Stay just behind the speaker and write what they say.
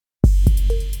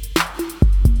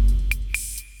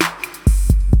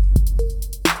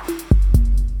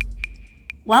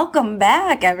Welcome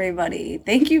back, everybody.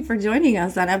 Thank you for joining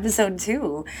us on episode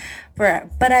 2 for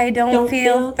But I Don't Don't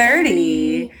Feel feel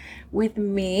 30 30. with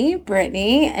me,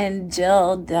 Brittany, and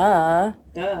Jill. Duh.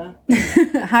 Duh.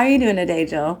 How are you doing today,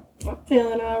 Jill? I'm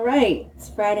feeling all right. It's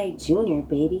Friday Junior,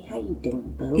 baby. How you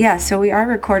doing, boo? Yeah, so we are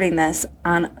recording this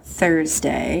on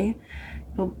Thursday.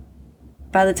 Well,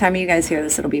 by the time you guys hear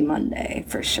this, it'll be Monday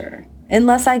for sure.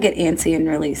 Unless I get antsy and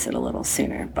release it a little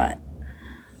sooner, but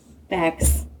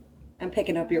Facts. I'm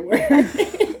picking up your word.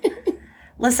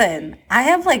 listen, I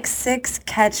have like 6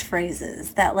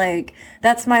 catchphrases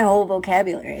that's my whole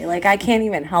vocabulary. Like, I can't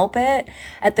even help it.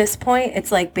 At this point,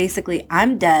 it's like basically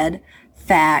I'm dead,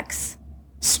 facts,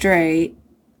 straight,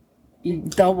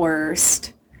 the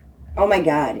worst. Oh my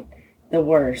God. The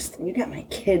worst. You got my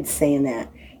kids saying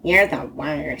that. You're the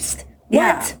worst.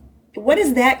 Yeah. What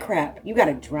is that crap? You got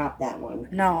to drop that one.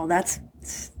 No,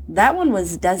 that one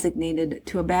was designated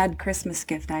to a bad Christmas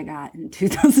gift I got in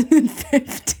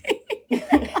 2015.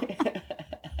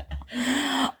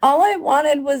 All I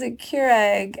wanted was a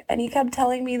Keurig, and he kept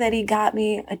telling me that he got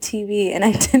me a TV, and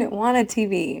I didn't want a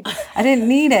TV. I didn't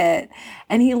need it.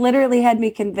 And he literally had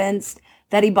me convinced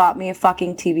that he bought me a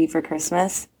fucking TV for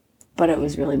Christmas, but it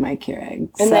was really my Keurig.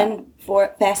 And then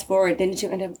fast forward, didn't you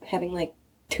end up having like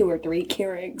 2 or 3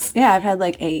 Keurigs? Yeah, I've had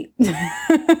like 8.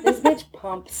 This bitch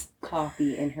pumps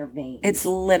coffee in her veins. It's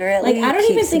literally like, I don't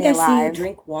even keeps think me I've seen you alive.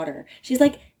 drink water. She's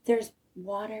like, there's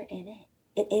water in it.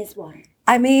 It is water.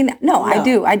 I mean, no, I No.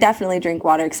 do. I definitely drink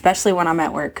water, especially when I'm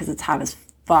at work because it's hot as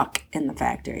fuck in the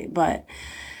factory. But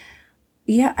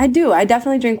yeah, I do. I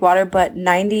definitely drink water, but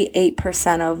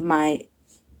 98% of my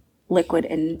liquid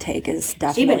intake is She been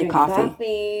definitely drinking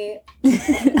coffee.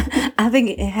 coffee. I think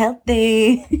it's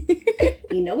healthy.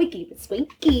 You know we keep it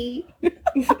swanky.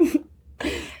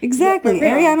 Exactly. For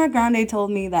real. Ariana Grande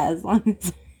told me that as long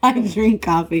as I drink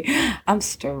coffee, I'm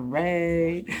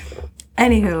straight.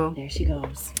 Anywho. There she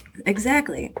goes.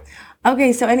 Exactly.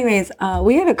 Okay, so anyways,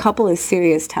 we had a couple of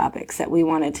serious topics that we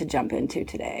wanted to jump into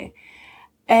today.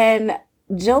 And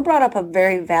Jill brought up a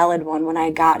very valid one when I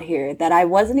got here that I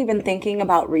wasn't even thinking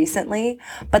about recently,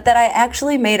 but that I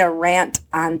actually made a rant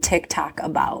on TikTok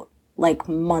about like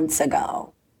months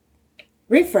ago.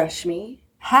 Refresh me.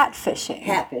 Hat fishing.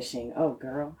 Catfishing. Oh,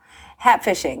 girl. Hat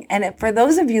fishing. And for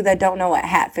those of you that don't know what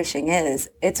hat fishing is,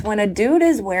 it's when a dude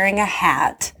is wearing a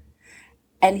hat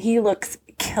and he looks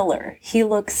killer. He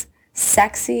looks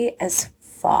sexy as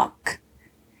fuck.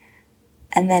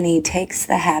 And then he takes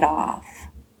the hat off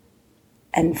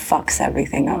and fucks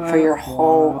everything up for your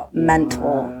whole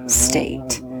mental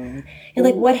state. And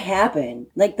like, what happened?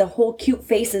 Like, the whole cute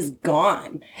face is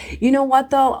gone. You know what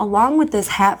though? Along with this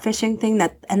hat fishing thing,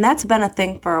 that's been a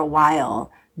thing for a while.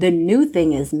 The new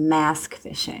thing is mask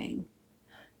fishing.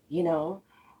 You know?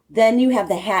 Then you have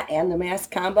the hat and the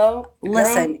mask combo. Girl,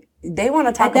 Listen, they want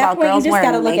to talk at that about point, girls you just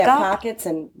wearing gotta look makeup. at pockets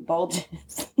and bulges.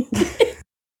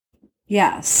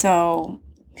 Yeah, so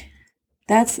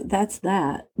that's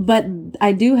that. But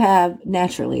I do have,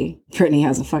 naturally, Brittany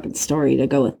has a fucking story to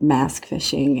go with mask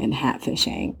fishing and hat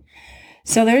fishing.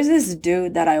 So there's this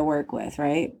dude that I work with,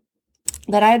 right?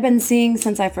 That I had been seeing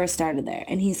since I first started there.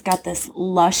 And he's got this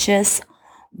luscious,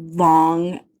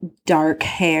 long, dark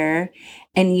hair.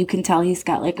 And you can tell he's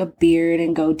got like a beard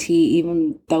and goatee,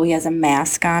 even though he has a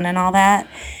mask on and all that.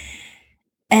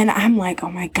 And I'm like,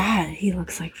 oh my God, he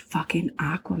looks like fucking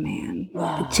Aquaman.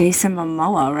 Wow. Jason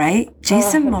Momoa, right?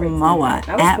 Jason Oh, that breaks my Momoa heart.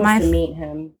 I was at supposed my... to meet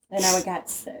him, and I got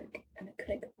sick, and I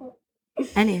couldn't go.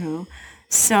 Anywho,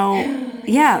 so I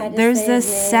yeah, had to there's say this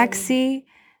his name. sexy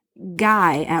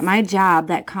guy at my job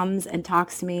that comes and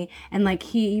talks to me, and like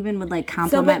he even would like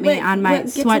compliment me on my get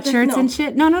to the- sweatshirts no. and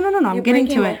shit. No, I'm You're getting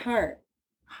breaking to my it. heart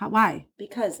Why?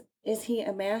 because is he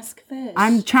a mask fish?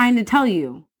 I'm trying to tell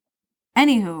you.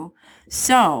 Anywho,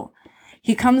 so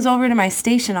he comes over to my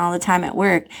station all the time at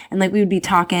work, and like we would be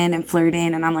talking and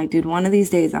flirting, and I'm like, dude, one of these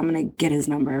days I'm gonna get his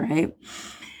number, right?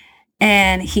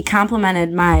 And he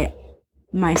complimented my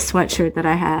sweatshirt that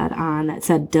I had on that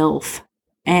said DILF.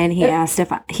 And he asked if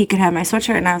he could have my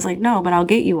sweatshirt, and I was like, no, but I'll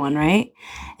get you one, right?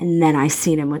 And then I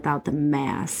seen him without the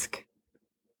mask.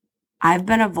 I've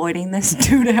been avoiding this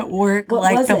dude at work What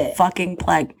like was the it? fucking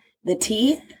plague. The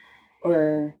teeth,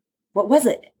 or what was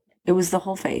it? It was the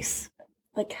whole face.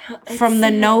 Like it's From the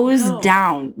sad. nose How?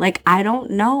 down. Like, I don't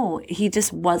know. He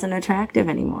just wasn't attractive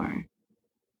anymore.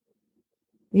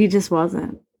 He just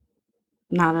wasn't.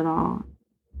 Not at all.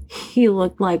 He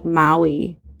looked like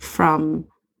Maui from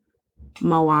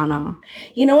Moana.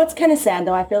 You know what's kind of sad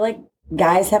though? I feel like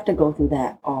guys have to go through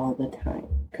that all the time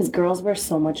because girls wear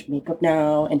so much makeup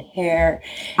now and hair.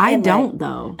 I And, don't, like,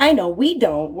 though. I know we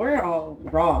don't. We're all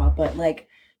raw, but like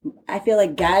I feel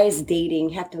like guys dating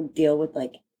have to deal with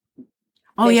like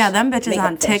Oh fish, yeah, them bitches makeup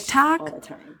on fish TikTok. all the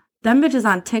time. Them bitches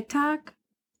on TikTok.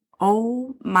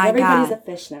 Oh my Everybody's God. a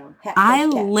fish now. Catfish, I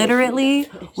catfish, literally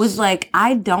catfish. was like,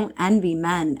 I don't envy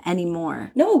men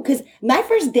anymore. No, because my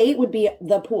first date would be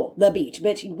the pool, the beach.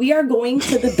 Bitch, we are going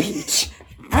to the beach.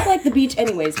 I like the beach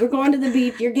anyways. We're going to the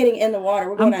beach. You're getting in the water.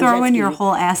 We're going I'm on jet throwing ski. your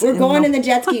whole ass We're in going the... in the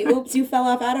jet ski. Oops, you fell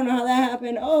off. I don't know how that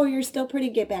happened. Oh, you're still pretty.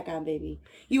 Get back on, baby.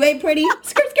 You ain't pretty.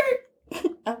 Skirt,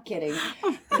 skirt. I'm kidding.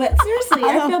 But seriously,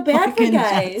 I feel bad for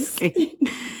guys.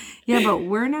 Yeah, but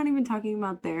we're not even talking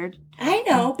about their... I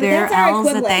know, but their that's our L's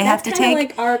that equivalent. they have That's to kind of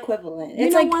take. like our equivalent. You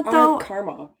It's know like what, our though?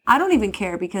 karma. I don't even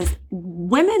care because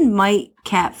women might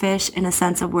catfish in a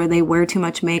sense of where they wear too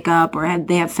much makeup or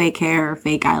they have fake hair or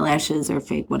fake eyelashes or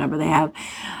fake whatever they have.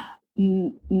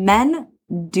 Men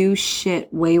do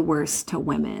shit way worse to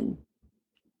women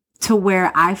to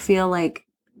where I feel like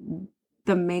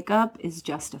the makeup is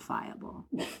justifiable.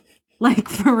 Like,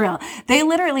 for real. They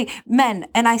literally, men,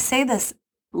 and I say this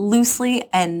loosely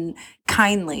and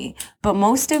kindly, but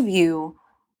most of you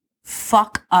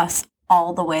fuck us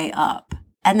all the way up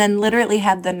and then literally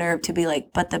have the nerve to be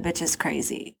like, but the bitch is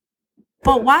crazy.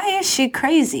 But why is she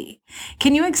crazy?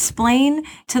 Can you explain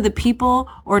to the people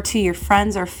or to your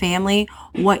friends or family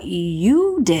what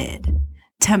you did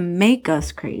to make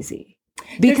us crazy?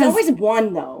 Because there's always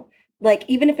one, though. Like,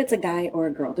 even if it's a guy or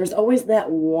a girl, there's always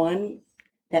that one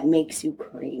that makes you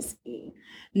crazy.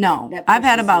 No, I've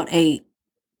had about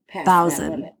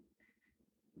 8,000.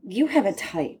 You have a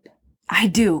type. I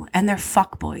do, and they're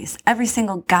fuckboys. Every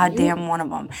single goddamn one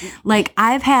of them. Like,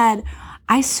 I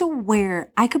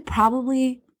swear, I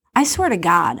swear to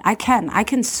God, I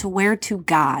can swear to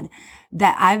God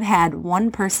that I've had one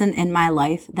person in my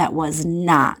life that was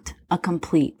not a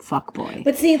complete fuckboy.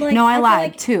 But see, like... No, I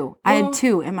lied, two. I had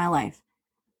 2 in my life.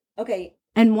 Okay.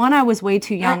 And one I was way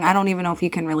too young. I don't even know if you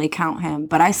can really count him,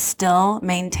 but I still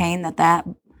maintain that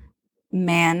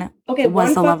man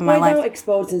was the love of my life. Though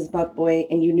exposed his fuckboy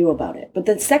and you knew about it. But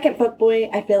the second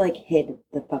fuckboy, I feel like hid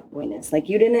the fuckboyness. Like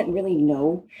you didn't really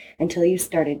know until you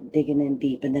started digging in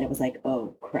deep and then it was like,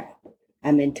 oh crap,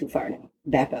 I'm in too far now.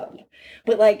 Back up.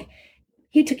 But like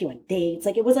he took you on dates.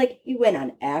 Like it was like you went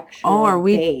on actual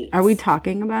dates. Are we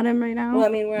talking about him right now? Well, I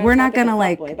mean, we're not gonna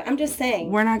like. Boy, but I'm just saying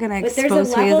we're not gonna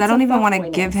expose who he is. I don't even want to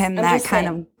give him that kind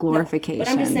of glorification. No,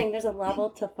 but I'm just saying, there's a level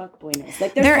to fuckboyness.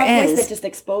 Like there's fuckboys that just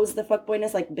expose the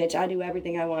fuckboyness. Like, bitch, I do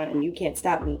everything I want, and you can't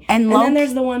stop me. And then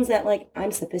there's the ones that like,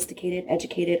 I'm sophisticated,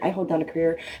 educated, I hold down a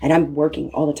career, and I'm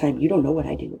working all the time. You don't know what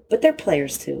I do, but they're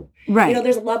players too, right? You know,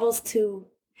 there's levels to.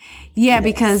 Yeah,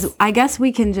 because I guess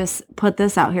we can just put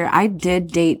this out here. I did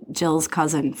date Jill's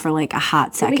cousin for like a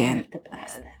hot second. We have to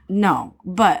blast that. No,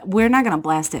 but we're not going to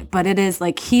blast it. But it is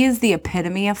like, he is the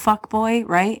epitome of fuckboy,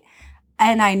 right?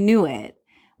 And I knew it.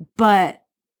 But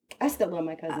I still love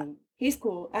my cousin. He's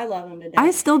cool. I love him to death. I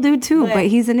still do too, but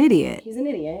he's an idiot. He's an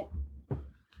idiot.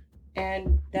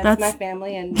 And that's my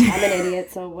family, and I'm an idiot,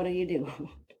 so what do you do?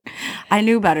 I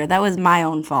knew better. That was my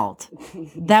own fault.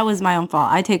 That was my own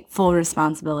fault. I take full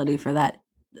responsibility for that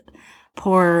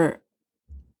poor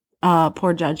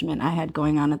judgment I had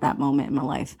going on at that moment in my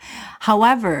life.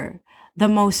 However, the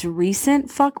most recent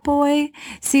fuckboy,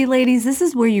 see, ladies, this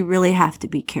is where you really have to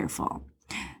be careful.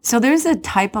 So there's a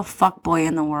type of fuckboy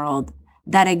in the world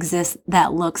that exists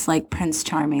that looks like Prince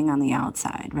Charming on the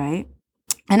outside, right?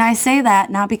 And I say that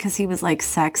not because he was like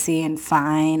sexy and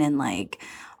fine and like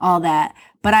all that.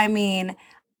 But I mean,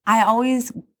 I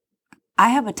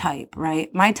have a type,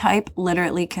 right? My type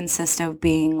literally consists of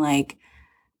being like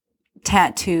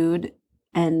tattooed,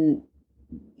 and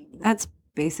that's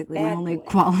basically my only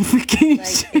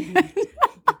qualification.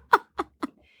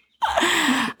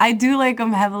 I do like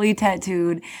them heavily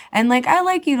tattooed, and like I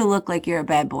like you to look like you're a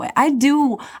bad boy. I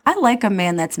like a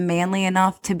man that's manly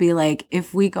enough to be like,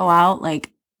 if we go out,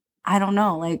 like, I don't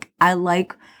know, like I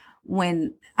like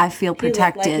when I feel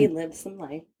protected. He looked like he lived some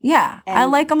life. Yeah, and I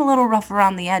like him a little rough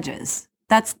around the edges.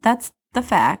 That's the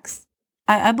facts.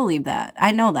 I believe that.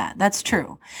 I know that. That's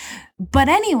true. But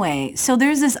anyway, so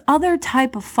there's this other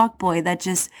type of fuckboy that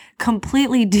just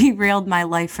completely derailed my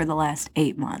life for the last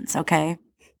 8 months, okay?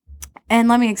 And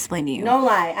let me explain to you. No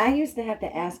lie. I used to have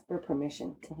to ask for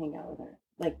permission to hang out with her.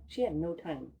 Like, she had no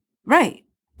time. Right.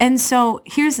 And so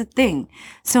here's the thing.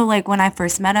 So like when I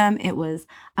first met him, it was,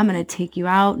 I'm going to take you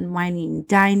out and wine and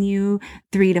dine you,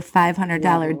 $300 to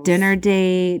 $500 dinner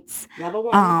dates. Level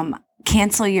 1.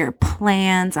 Cancel your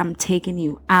plans. I'm taking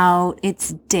you out.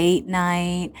 It's date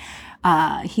night.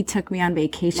 He took me on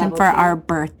vacation for our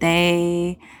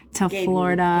birthday to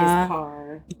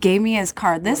Florida. Gave me his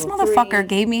car. This motherfucker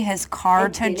gave me his car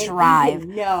to drive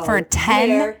for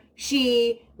 10.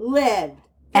 She lived.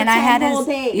 And I had his,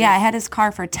 days. yeah, I had his car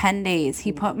for 10 days.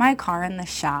 He put my car in the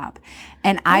shop,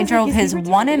 and I was drove like, is his he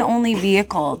one and retarded? only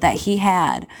vehicle that he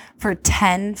had for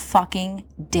 10 fucking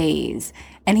days.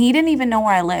 And he didn't even know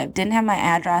where I lived, didn't have my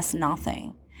address,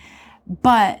 nothing.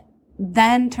 But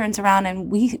then turns around and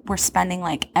we were spending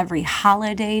like every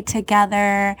holiday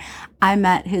together. I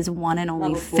met his one and only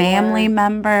Level 4. family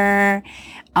member.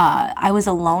 I was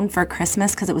alone for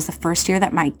Christmas because it was the first year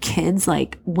that my kids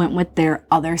like went with their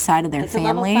other side of their It's a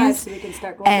level 5, families. so we can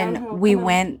start going And downhill. we Come on.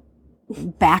 went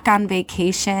back on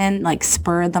vacation, like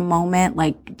spur of the moment,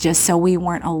 like just so we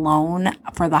weren't alone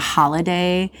for the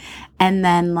holiday. And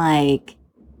then like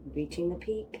Reaching the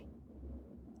peak.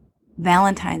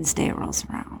 Valentine's Day rolls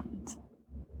around.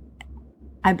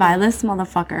 I buy this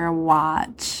motherfucker a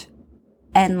watch,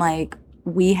 and like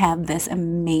we have this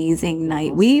amazing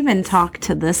night. We even talked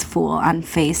to this fool on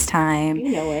FaceTime.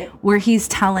 You know it. Where he's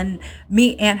telling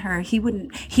me and her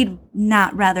he'd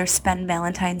not rather spend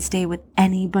Valentine's Day with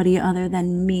anybody other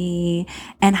than me,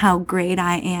 and how great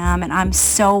I am, and I'm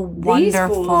so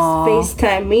wonderful. These fools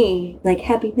FaceTime me like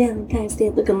Happy Valentine's Day,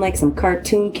 looking like some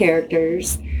cartoon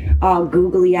characters, all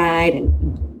googly eyed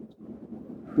and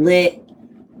lit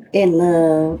in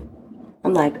love.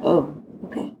 I'm like, oh,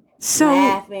 okay. So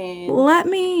Laughing. let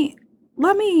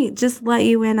me just let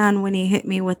you in on when he hit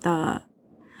me with the,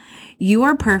 you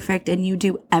are perfect and you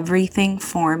do everything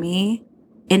for me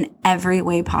in every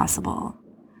way possible.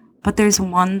 But there's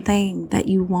one thing that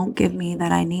you won't give me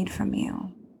that I need from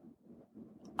you.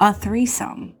 A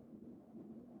threesome. ...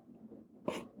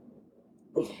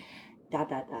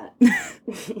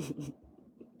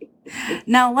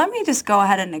 Now, let me just go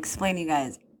ahead and explain to you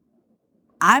guys.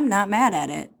 I'm not mad at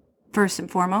it. First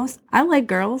and foremost, I like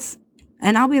girls,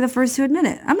 and I'll be the first to admit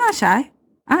it. I'm not shy.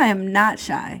 I am not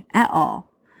shy at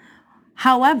all.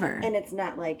 However... And it's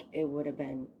not like it would have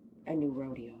been a new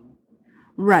rodeo.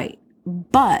 Right.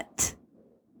 But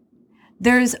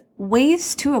there's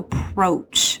ways to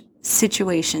approach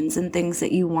situations and things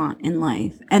that you want in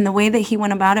life. And the way that he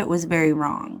went about it was very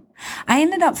wrong. I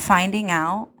ended up finding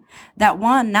out that,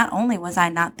 one, not only was I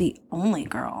not the only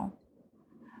girl,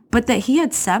 but that he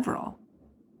had several.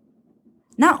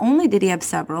 Not only did he have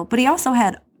several, but he also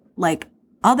had like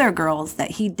other girls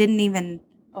that he didn't even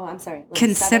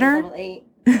consider. 7, level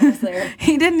 8.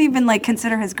 He didn't even like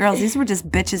consider his girls. These were just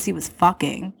bitches he was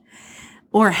fucking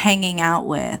or hanging out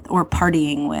with or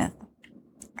partying with.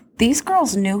 These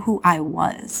girls knew who I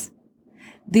was.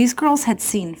 These girls had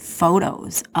seen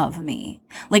photos of me.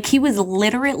 Like he was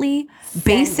literally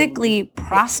basically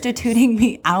prostituting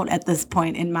me out at this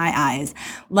point in my eyes.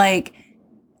 Like,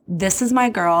 this is my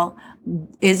girl.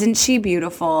 Isn't she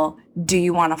beautiful? Do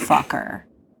you want to fuck her?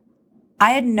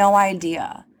 I had no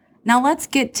idea. Now let's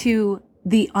get to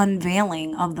the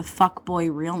unveiling of the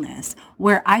fuckboy realness,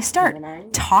 where I start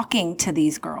talking to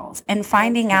these girls and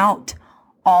finding out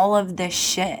all of this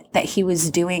shit that he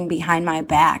was doing behind my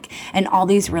back and all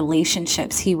these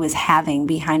relationships he was having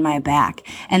behind my back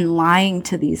and lying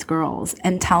to these girls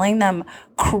and telling them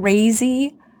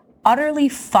crazy, utterly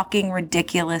fucking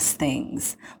ridiculous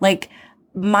things. Like,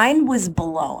 mine was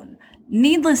blown.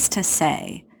 Needless to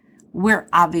say, we're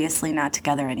obviously not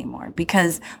together anymore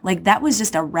because, like, that was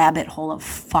just a rabbit hole of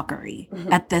fuckery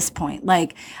at this point.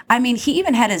 Like, I mean, he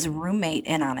even had his roommate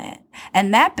in on it.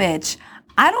 And that bitch,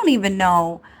 I don't even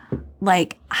know,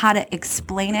 like, how to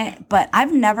explain it, but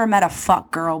I've never met a fuck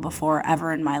girl before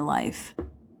ever in my life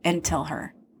until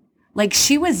her. Like,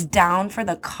 she was down for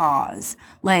the cause.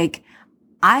 Like,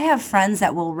 I have friends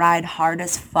that will ride hard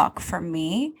as fuck for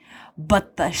me,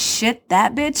 but the shit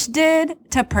that bitch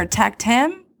did to protect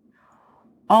him,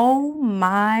 oh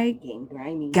my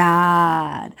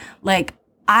God. Like,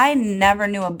 I never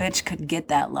knew a bitch could get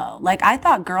that low. Like, I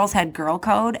thought girls had girl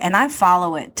code, and I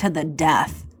follow it to the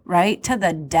death, right? To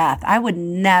the death. I would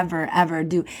never, ever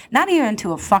do, not even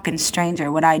to a fucking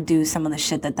stranger would I do some of the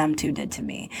shit that them two did to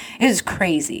me. It is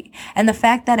crazy. And the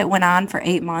fact that it went on for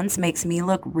 8 months makes me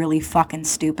look really fucking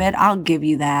stupid. I'll give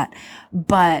you that.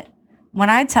 But when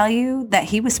I tell you that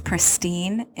he was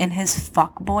pristine in his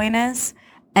fuckboyness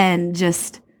and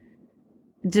just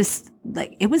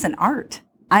like, it was an art.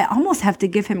 I almost have to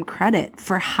give him credit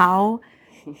for how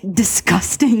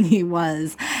disgusting he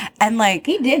was. And like,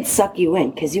 he did suck you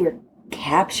in because you were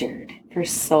captured for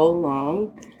so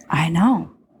long. I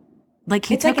know. Like,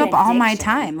 he took up all my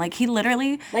time. Like, he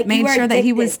literally made sure that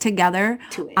he was together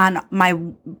on my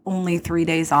only 3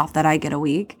 days off that I get a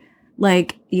week.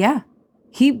 Like, yeah,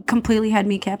 he completely had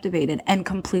me captivated and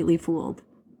completely fooled.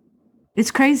 It's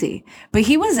crazy. But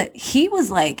he was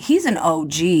like, he's an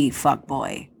OG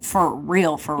fuckboy. For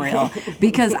real, for real.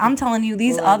 Because I'm telling you,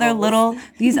 these other little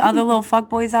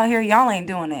fuckboys out here, y'all ain't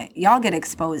doing it. Y'all get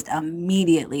exposed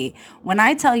immediately. When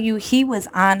I tell you he was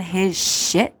on his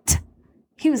shit,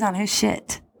 he was on his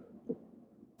shit.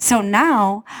 So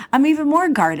now I'm even more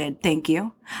guarded. Thank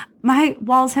you. My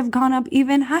walls have gone up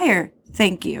even higher.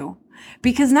 Thank you.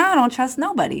 Because now I don't trust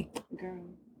nobody. Girl.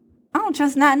 I don't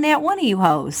trust not in that one of you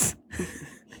hoes.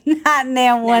 Not in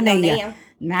that one of you.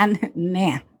 Not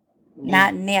now.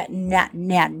 Not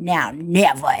now.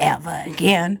 Never ever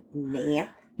again. Nah.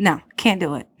 No, can't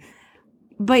do it.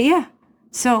 But yeah.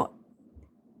 So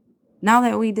now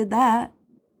that we did that,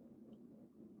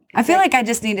 I feel like I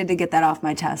just needed to get that off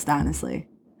my chest, honestly.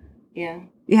 Yeah.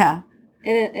 Yeah.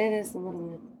 It is a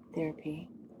little therapy.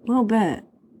 A little bit.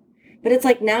 But it's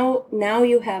like now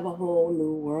you have a whole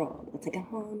new world. It's like a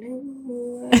whole new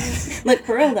world. Look,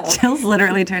 for real though. Jill's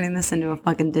literally turning this into a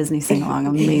fucking Disney sing-along.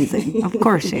 Amazing. Of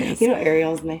course she is. You know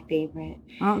Ariel's my favorite.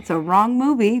 Oh, it's a wrong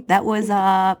movie. That was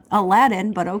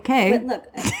Aladdin, but okay. But look.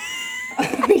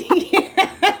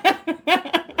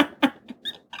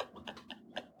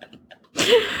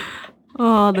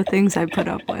 Oh, the things I put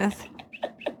up with.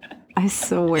 I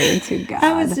swear to God.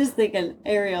 I was just thinking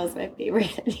Ariel's my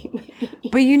favorite anyway.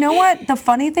 But you know what? The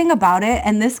funny thing about it,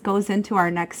 and this goes into our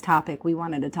next topic we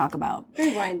wanted to talk about.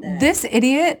 Rewind that. This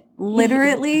idiot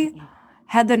literally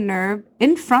had the nerve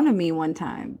in front of me one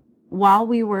time while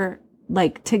we were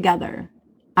like together.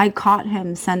 I caught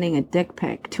him sending a dick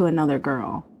pic to another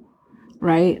girl,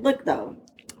 right? Look though.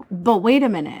 But wait a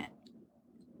minute.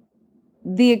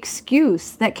 The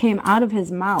excuse that came out of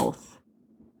his mouth.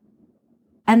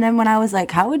 And then when I was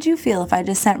like, how would you feel if I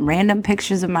just sent random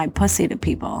pictures of my pussy to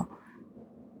people?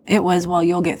 It was, well,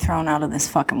 you'll get thrown out of this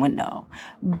fucking window.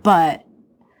 But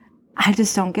I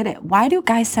just don't get it. Why do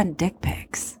guys send dick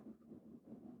pics?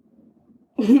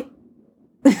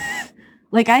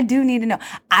 Like, I do need to know.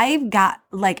 I've got,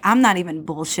 like, I'm not even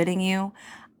bullshitting you.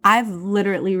 I've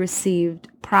literally received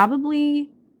probably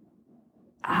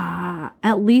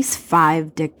at least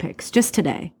 5 dick pics just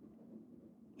today.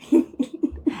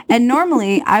 And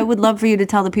normally, I would love for you to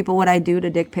tell the people what I do to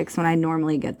dick pics when I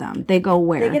normally get them. They go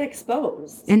where? They get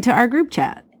exposed. Into our group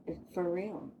chat. For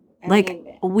real. I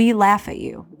mean, we laugh at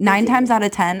you. 9 times out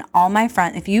of 10, all my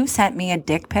friends, if you sent me a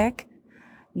dick pic,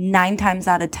 9 times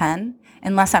out of 10,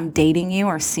 unless I'm dating you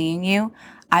or seeing you,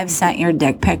 I've sent your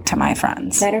dick pic to my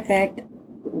friends. Matter of fact,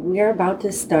 we're about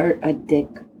to start a dick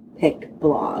pic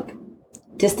blog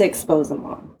just to expose them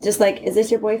all. Just like, is this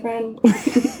your boyfriend?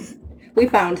 We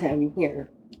found him here.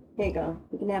 Here you go.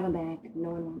 You can have him back. No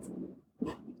one wants him.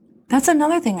 That's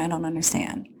another thing I don't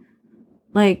understand.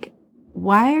 Like,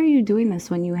 why are you doing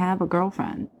this when you have a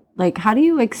girlfriend? Like, how do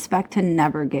you expect to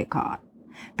never get caught?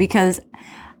 Because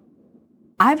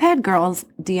I've had girls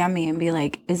DM me and be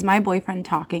like, is my boyfriend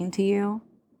talking to you?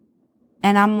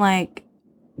 And I'm like,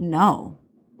 no.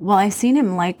 Well, I've seen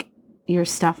him like your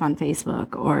stuff on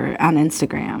Facebook or on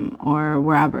Instagram or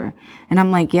wherever. And I'm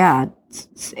like, yeah,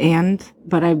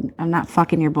 but I'm not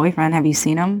fucking your boyfriend. Have you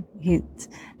seen him?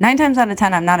 9 times out of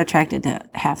 10, I'm not attracted to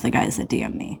half the guys that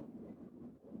DM me.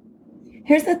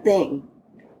 Here's the thing.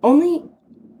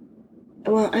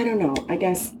 Well, I don't know. I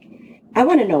guess I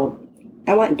want to know.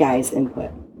 I want guys'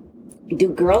 input. Do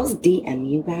girls DM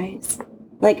you guys?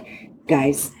 Like,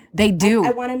 guys. They do.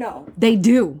 I want to know. They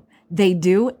do. They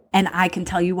do. And I can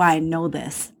tell you why I know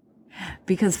this.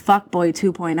 Because Fuckboy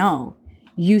 2.0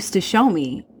 used to show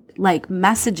me like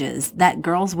messages that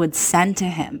girls would send to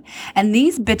him. And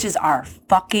these bitches are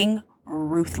fucking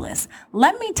ruthless.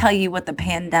 Let me tell you what the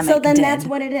pandemic did. So then that's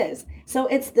what it is. So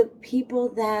it's the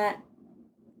people that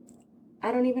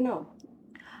I don't even know.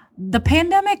 The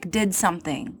pandemic did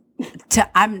something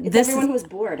to everyone who was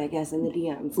bored, I guess, in the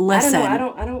DMs. Listen. I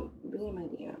don't read my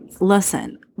DMs.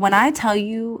 Listen, when I tell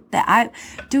you that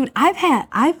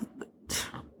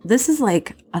this is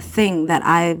like a thing that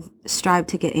I've strived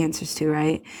to get answers to,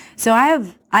 right? So I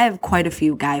have quite a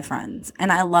few guy friends,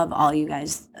 and I love all you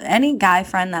guys. Any guy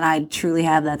friend that I truly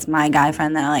have, that's my guy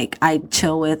friend that I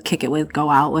chill with, kick it with, go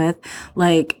out with.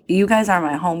 Like, you guys are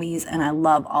my homies, and I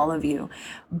love all of you.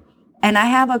 And I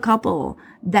have a couple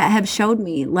that have showed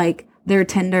me like their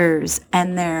Tinders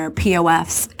and their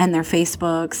POFs and their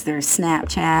Facebooks, their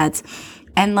Snapchats,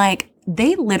 and like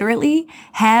they literally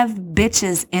have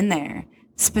bitches in there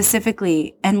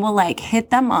specifically and will like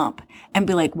hit them up and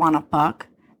be like, wanna fuck?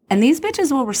 And these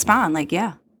bitches will respond like,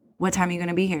 yeah, what time are you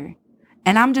gonna be here?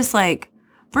 And I'm just like,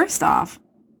 first off,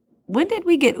 when did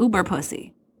we get Uber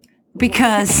pussy?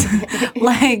 Because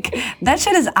like that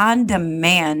shit is on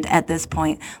demand at this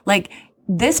point. Like,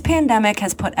 this pandemic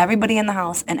has put everybody in the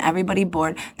house and everybody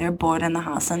bored. They're bored in the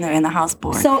house and they're in the house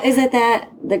bored. So is it that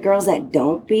the girls that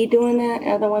don't be doing that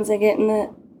are the ones that get in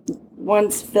the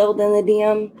ones filled in the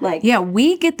DM? Like, yeah,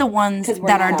 we get the ones 'Cause we're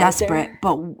that not are out desperate, there.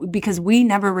 but because we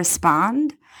never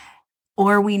respond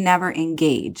or we never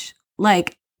engage.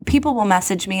 Like, people will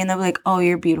message me and they're like, oh,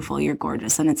 you're beautiful, you're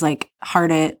gorgeous. And it's like,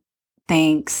 heart it,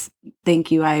 thanks, thank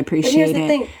you, I but appreciate here's the it.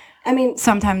 thing. I mean,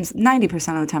 Sometimes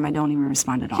 90% of the time I don't even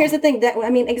respond at all. here's the thing that,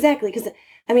 I mean, exactly. Because,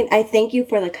 I mean, I thank you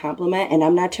for the compliment and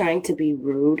I'm not trying to be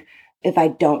rude. If I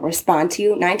don't respond to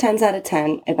you, 9 times out of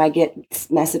 10, if I get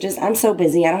messages, I'm so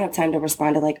busy. I don't have time to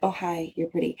respond to like, oh, hi, you're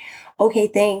pretty. Okay,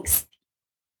 thanks.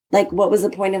 Like, what was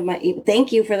the point of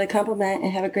thank you for the compliment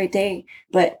and have a great day.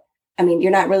 But I mean,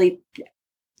 you're not really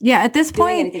Yeah, at this doing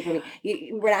point, anything for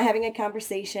me. We're not having a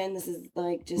conversation. This is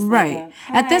like just right. like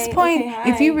At this hi, point, okay,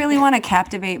 if you hi. really want to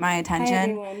captivate my Hi, attention,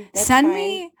 everyone. That's send fine.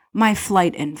 me my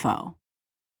flight info.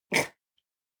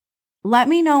 Let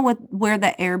me know where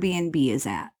the Airbnb is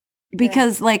at.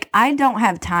 Because like I don't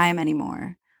have time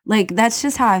anymore. Like that's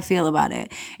just how I feel about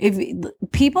it. If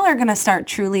people are going to start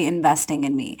truly investing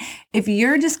in me, if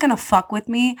you're just going to fuck with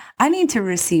me, I need to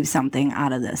receive something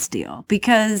out of this deal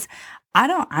because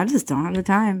I just don't have the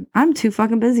time. I'm too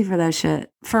fucking busy for that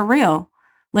shit. For real.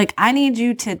 Like I need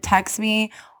you to text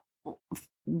me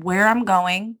where I'm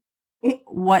going,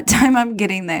 what time I'm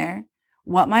getting there,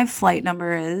 what my flight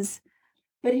number is,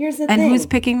 But here's the and thing. who's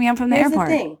picking me up from the airport.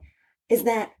 The thing is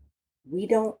that we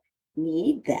don't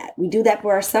need that. We do that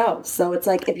for ourselves. So it's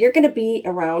like, if you're going to be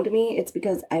around me, it's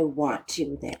because I want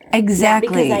you there. Exactly.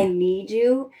 Not because I need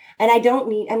you. And I don't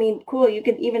need, I mean, cool. You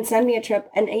could even send me a trip.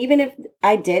 And even if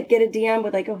I did get a DM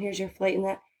with like, oh, here's your flight and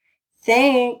that,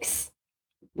 thanks.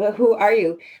 But who are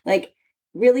you? Like,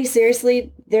 really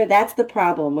seriously, that's the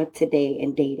problem with today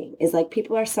in dating is like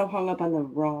people are so hung up on the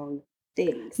wrong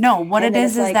things. No, what And it then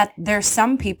is it's like, that there's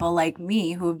some people like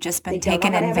me who have just they been don't know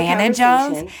taken how to have a advantage of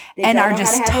conversation. They and don't are know how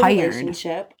just to have a tired.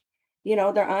 relationship. You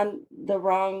know, they're on the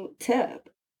wrong tip.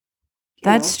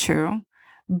 That's true.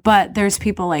 But there's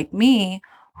people like me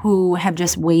who have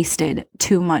just wasted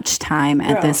too much time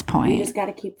at this point. You just got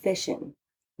to keep fishing.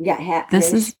 You got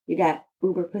hatfish. You got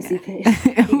uber pussy fish.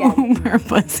 Uber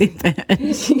pussy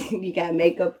fish. You got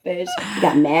makeup fish. You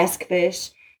got mask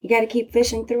fish. You got to keep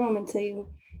fishing through them until you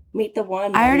meet the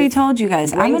one. I already told you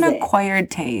guys, I'm an acquired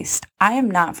taste. I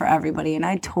am not for everybody, and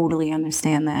I totally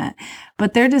understand that.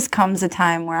 But there just comes a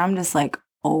time where I'm just like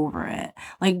over it.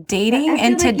 Like dating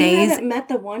in today's... You haven't met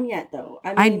the one yet, though.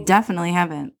 I definitely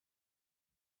haven't.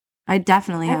 I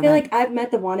feel like I've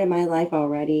met the one in my life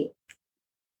already,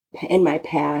 in my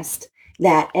past,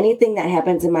 that anything that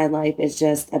happens in my life is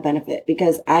just a benefit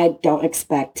because I don't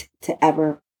expect to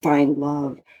ever find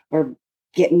love or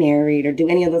get married or do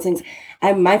any of those things.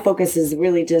 My focus is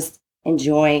really just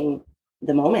enjoying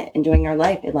the moment, enjoying our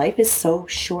life. And life is so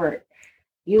short.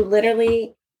 You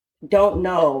literally don't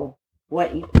know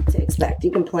what to expect.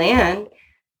 You can plan,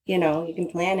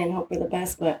 and hope for the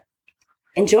best, but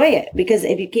enjoy it. Because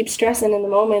if you keep stressing in the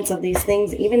moments of these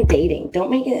things, even dating,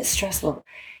 don't make it stressful.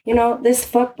 This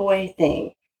fuckboy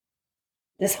thing,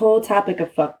 this whole topic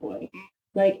of fuckboy,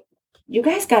 like, you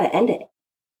guys got to end it.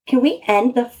 Can we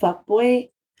end the fuckboy?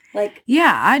 Like,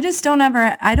 yeah, I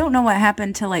don't know what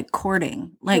happened to like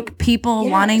courting, like people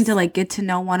wanting to like get to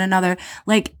know one another.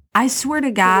 Like, I swear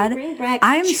to God,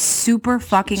 I'm super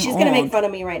fucking old. She's going to make fun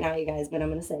of me right now, you guys, but I'm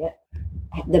going to say it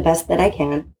the best that I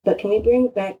can. But can we bring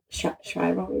back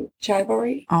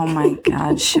chivalry? Oh my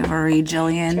God, chivalry,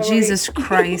 Jillian. Chivalry. Jesus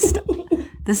Christ.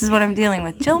 This is what I'm dealing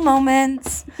with. Jill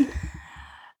moments.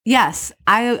 Yes,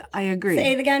 I agree.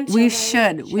 Say it again. We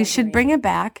should bring it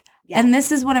back. Yes. And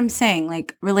this is what I'm saying.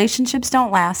 Like, relationships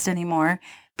don't last anymore.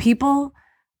 People,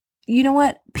 you know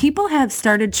what? People have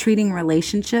started treating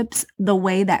relationships the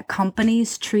way that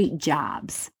companies treat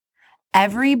jobs.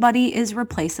 Everybody is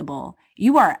replaceable.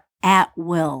 You are at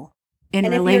will in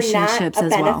relationships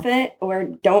as well. And if you're not a benefit or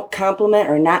don't compliment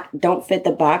or don't fit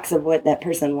the box of what that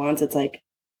person wants, it's like,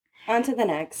 on to the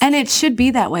next. And it should be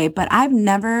that way. But I've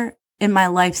never in my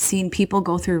life seen people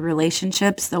go through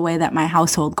relationships the way that my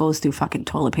household goes through fucking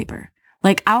toilet paper.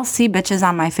 Like, I'll see bitches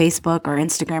on my Facebook or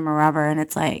Instagram or wherever, and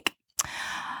it's like,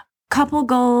 couple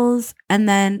goals, and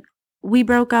then we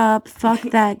broke up, fuck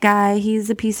that guy,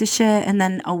 he's a piece of shit, and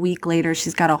then a week later,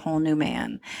 she's got a whole new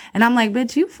man. And I'm like,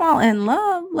 bitch, you fall in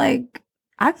love? Like,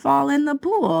 I fall in the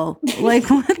pool. Like,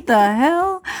 what the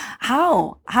hell?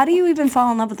 How do you even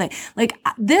fall in love with it? Like,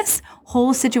 this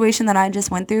whole situation that I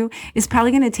just went through is probably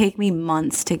going to take me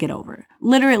months to get over.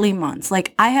 Literally months.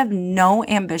 Like, I have no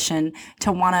ambition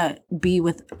to want to be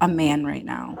with a man right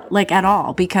now, like, at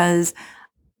all, because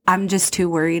I'm just too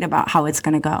worried about how it's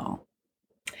going to go.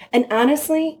 And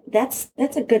honestly, that's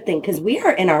a good thing because we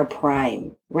are in our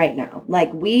prime right now.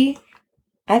 Like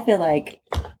I feel like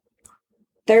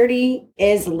 30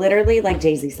 is literally, like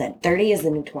Jay-Z said, 30 is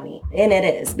the new 20. And it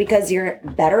is because you're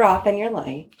better off in your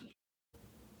life,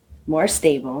 more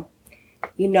stable.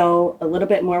 You know a little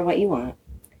bit more what you want.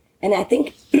 And I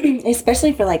think,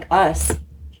 especially for like us,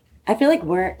 I feel like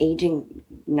we're aging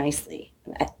nicely.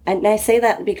 And I say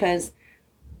that because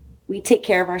we take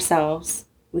care of ourselves.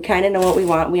 We kind of know what we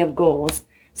want. We have goals.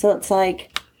 So it's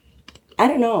like, I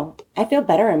don't know. I feel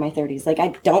better in my 30s. Like, I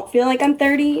don't feel like I'm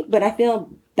 30, but I feel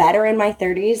better in my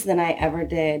 30s than I ever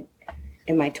did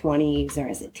in my 20s or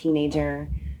as a teenager.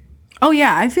 Oh,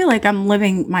 yeah. I feel like I'm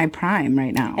living my prime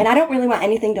right now. And I don't really want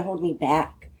anything to hold me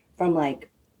back from like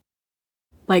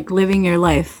living your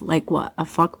life. Like what? A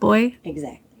fuckboy?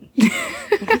 Exactly.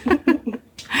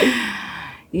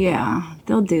 Yeah,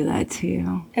 they'll do that to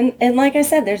you. And like I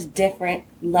said, there's different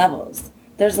levels.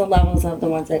 There's the levels of the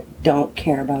ones that don't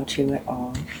care about you at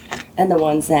all, and the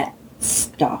ones that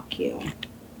stalk you.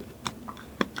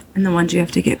 And the ones you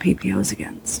have to get PPOs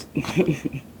against.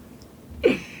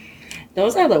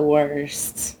 Those are the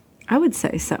worst. I would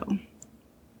say so.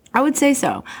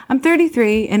 I'm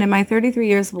 33, and in my 33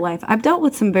 years of life, I've dealt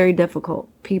with some very difficult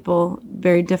people,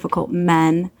 very difficult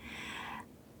men.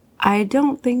 I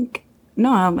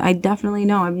definitely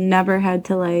know I've never had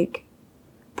to, like,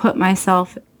 put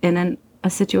myself in a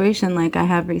situation like I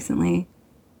have recently.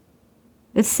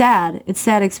 It's sad. It's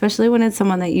sad, especially when it's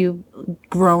someone that you've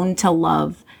grown to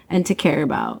love and to care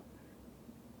about.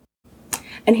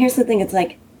 And here's the thing. It's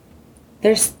like,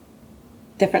 there's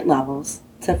different levels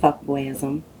to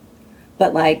fuckboyism.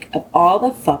 But, like, of all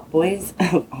the fuckboys,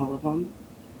 of all of them,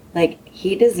 like,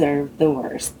 he deserved the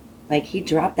worst. Like, he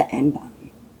dropped the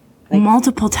N-bomb. Like,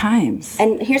 multiple times.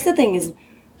 And here's the thing is,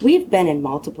 we've been in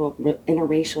multiple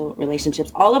interracial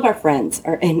relationships. All of our friends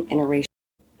are in interracial.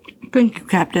 Thank you,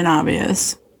 Captain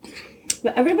Obvious.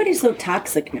 But everybody's so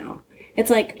toxic now. It's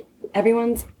like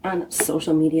everyone's on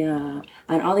social media,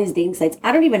 on all these dating sites.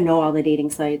 I don't even know all the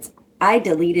dating sites. I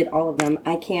deleted all of them.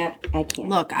 I can't.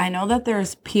 Look, I know that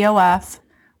there's POF,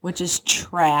 which is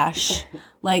trash.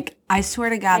 Like, I swear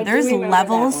to God, there's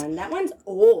levels. That one's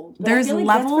old. There's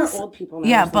levels. That's for old people now.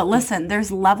 Yeah, but listen,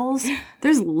 there's levels.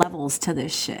 There's levels to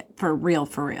this shit. For real,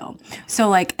 for real. So,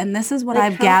 like, and this is what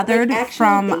I've gathered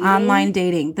from online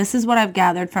dating. This is what I've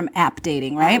gathered from app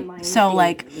dating, right? So,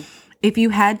 like, if you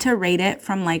had to rate it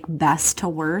from, like, best to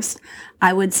worst,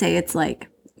 I would say it's, like,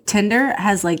 Tinder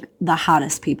has, like, the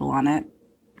hottest people on it.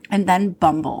 And then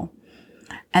Bumble.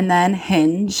 And then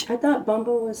Hinge. I thought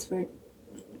Bumble was for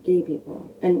gay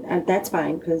people. And that's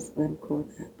fine because I'm cool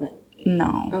with that. But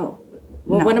no. Oh.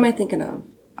 Well, no. What am I thinking of?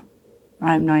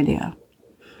 I have no idea.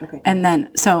 Okay. And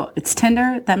then, so it's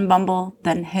Tinder, then Bumble,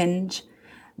 then Hinge,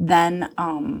 then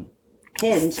Hinge.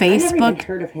 Facebook. I never even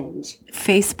heard of Hinge.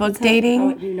 Facebook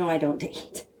dating. You know I don't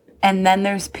date. And then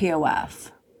there's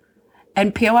POF.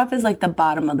 And POF is like the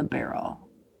bottom of the barrel.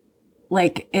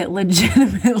 Like, it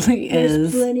legitimately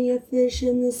is. There's plenty of fish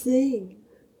in the sea.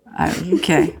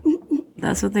 Okay.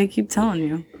 That's what they keep telling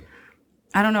you.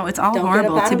 I don't know. It's all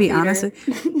horrible, to be honest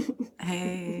with you.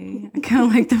 Hey, I kind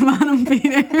of like the bottom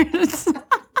feeders.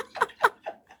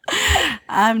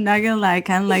 I'm not going to lie. I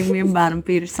kind of like me a bottom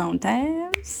feeder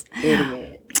sometimes.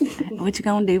 Idiot. What you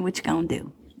gonna do? What you gonna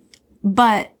do?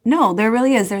 But no, there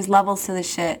really is. There's levels to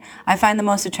this shit. I find the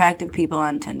most attractive people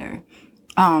on Tinder.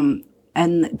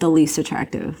 And the least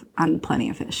attractive on Plenty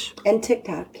of Fish. And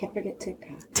TikTok. Can't forget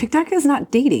TikTok. TikTok is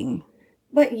not dating.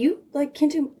 But you, like,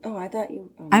 can't you? Oh, I thought you.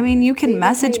 Oh, I mean, you can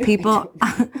message people.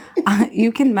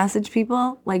 You can message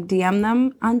people, like DM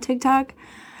them on TikTok.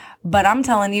 But I'm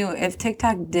telling you, if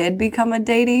TikTok did become a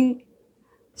dating,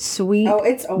 sweet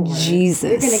it's over.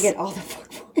 Jesus. You're going to get all the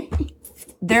fuckboys.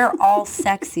 They're all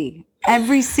sexy.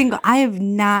 Every single. I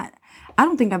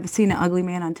don't think I've seen an ugly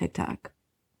man on TikTok.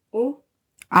 Ooh.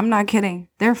 I'm not kidding.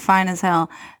 They're fine as hell.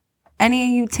 Any of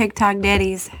you TikTok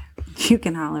daddies, you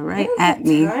can holler right at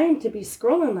me. I don't have time to be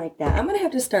scrolling like that. I'm gonna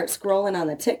have to start scrolling on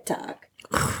the TikTok.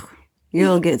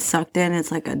 You'll get sucked in.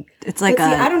 It's like a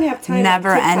I don't have time.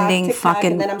 Never-ending TikTok,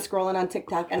 fucking. And then I'm scrolling on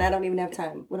TikTok, and I don't even have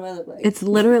time. What do I look like? It's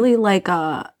literally like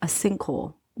a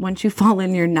sinkhole. Once you fall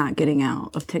in, you're not getting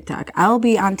out of TikTok. I'll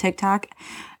be on TikTok.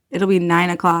 It'll be 9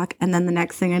 o'clock, and then the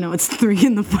next thing I know, it's 3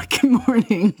 in the fucking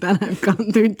morning that I've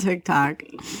gone through TikTok.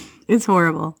 It's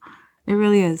horrible. It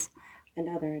really is.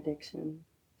 Another addiction.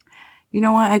 You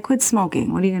know what? I quit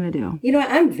smoking. What are you going to do? You know what?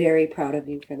 I'm very proud of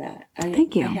you for that.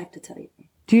 Thank you. I have to tell you.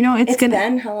 Do you know it's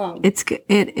been how long?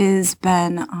 It has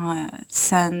been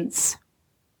since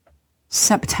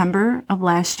September of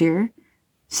last year.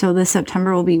 So this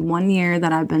September will be 1 year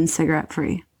that I've been cigarette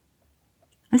free.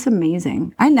 That's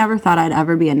amazing. I never thought I'd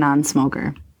ever be a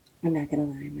non-smoker. I'm not going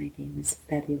to lie. My day was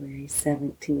February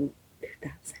 17th, 2019.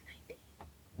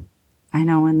 I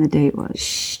know when the date was.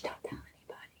 Shh, don't tell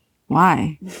anybody.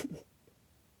 Why?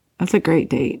 That's a great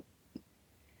date.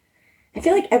 I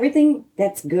feel like everything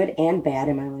that's good and bad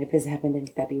in my life has happened in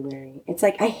February. It's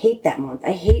like, I hate that month.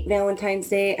 I hate Valentine's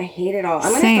Day. I hate it all.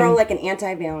 I'm going to throw like an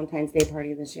anti-Valentine's Day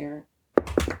party this year.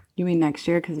 You mean next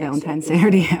year? Because Valentine's Day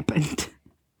already happened.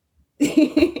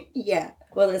 Yeah.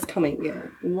 Well, it's coming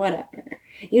year. Whatever.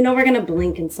 You know we're going to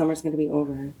blink and summer's going to be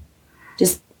over.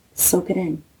 Just soak it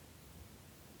in.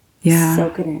 Yeah.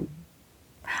 Soak it in.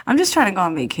 I'm just trying to go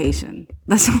on vacation.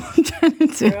 That's what I'm trying to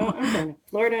do. Girl, I'm going to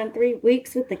Florida in 3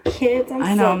 weeks with the kids.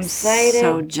 I know, so excited. I'm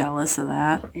so jealous of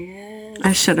that. Yes.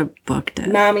 I should have booked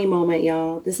it. Mommy moment,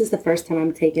 y'all. This is the first time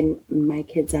I'm taking my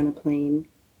kids on a plane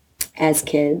as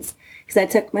kids. Because I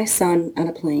took my son on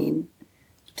a plane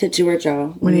to Georgia.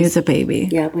 When he was a baby.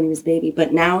 Yeah, when he was a baby.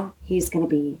 But now he's going to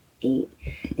be 8.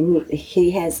 And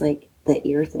he has like the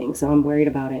ear thing. So I'm worried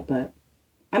about it. But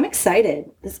I'm excited.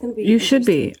 This is going to be. You should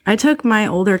be. I took my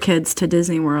older kids to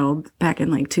Disney World back in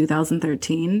like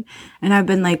 2013. And I've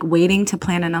been like waiting to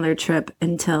plan another trip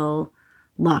until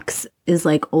Lux is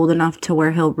like old enough to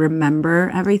where he'll remember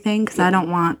everything. Because I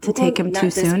don't want to take him too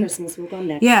soon. Christmas. We'll go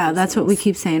next Yeah, Christmas. that's what we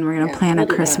keep saying. We're going to plan a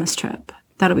Christmas trip.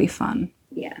 That'll be fun.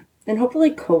 Yeah. And hopefully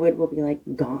COVID will be like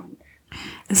gone.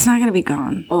 It's not going to be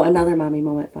gone. Oh, another mommy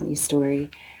moment funny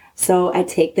story. So I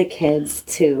take the kids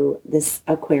to this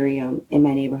aquarium in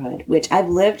my neighborhood, which I've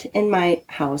lived in my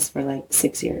house for like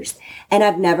 6 years. And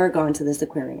I've never gone to this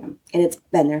aquarium. And it's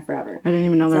been there forever. I didn't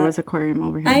even know there was an aquarium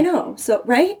over here. I know. So,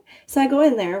 right? So I go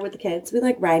in there with the kids. We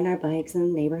like riding our bikes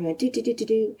in the neighborhood.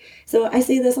 Do. So I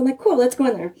see this. I'm like, cool, let's go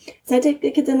in there. So I take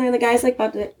the kids in there. The guy's like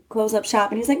about to close up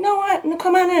shop. And he's like, no, what? No,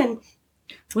 come on in.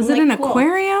 Was it an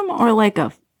aquarium or like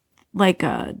a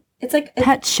it's like a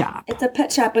pet shop? It's a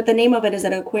pet shop, but the name of it is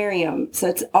an aquarium. So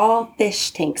it's all fish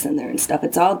tanks in there and stuff.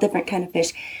 It's all different kind of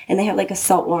fish. And they have like a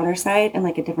saltwater side and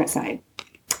like a different side.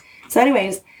 So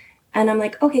anyways, and I'm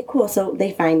like, okay, cool. So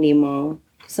they find Nemo.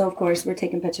 So of course we're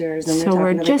taking pictures and so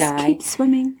we're talking to the guy. So we're just keep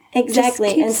swimming.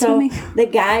 Exactly. And so swimming. The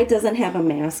guy doesn't have a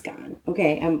mask on.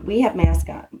 Okay. We have mask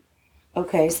on.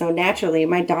 Okay. So naturally,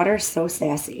 my daughter's so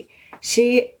sassy.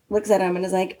 She looks at him and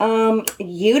is like,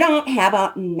 you don't have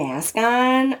a mask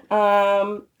on?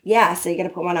 Yeah, so you're going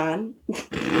to put one on?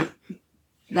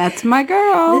 That's my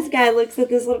girl. This guy looks at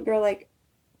this little girl like,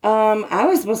 I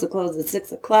was supposed to close at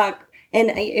 6 o'clock.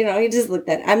 And, he just looked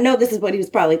at it. I know this is what he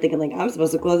was probably thinking, like, I'm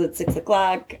supposed to close at 6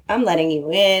 o'clock. I'm letting you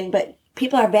in. But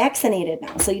people are vaccinated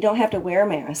now, so you don't have to wear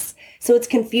masks. So it's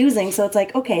confusing. So it's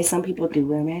like, okay, some people do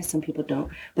wear masks, some people don't.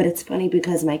 But it's funny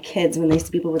because my kids, when they see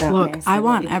people without masks. Look, I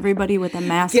want everybody with a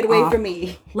mask Get away off. from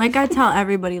me. Like I tell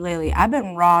everybody lately, I've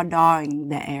been raw dogging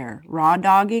the air. Raw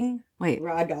dogging? Wait.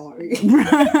 Raw dog.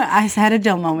 I had a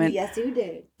Jill moment. Yes, you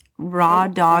did. Raw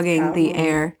dogging the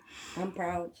air. I'm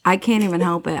proud. I can't even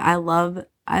help it. I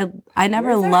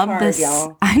never loved this.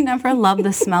 Y'all? I never loved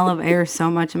the smell of air so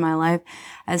much in my life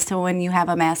as to when you have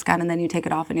a mask on and then you take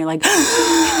it off and you're like, you're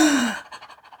like,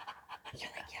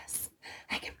 yes,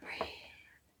 I can breathe.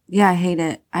 Yeah, I hate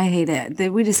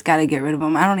it. We just got to get rid of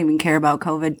them. I don't even care about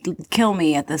COVID. Kill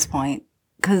me at this point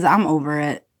because I'm over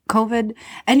it. COVID.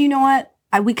 And you know what?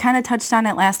 We kind of touched on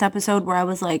it last episode where I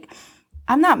was like,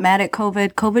 I'm not mad at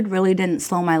COVID. COVID really didn't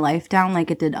slow my life down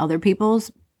like it did other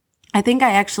people's. I think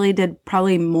I actually did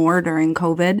probably more during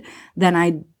COVID than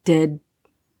I did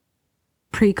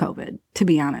pre-COVID, to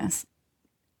be honest.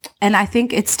 And I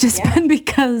think it's just been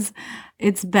because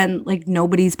it's been like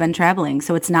nobody's been traveling.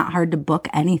 So it's not hard to book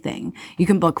anything. You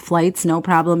can book flights, no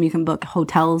problem. You can book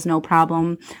hotels, no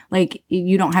problem. Like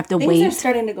you don't have to wait. Things are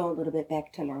starting to go a little bit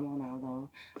back to normal now, though.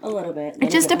 A little bit.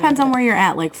 It just depends on where you're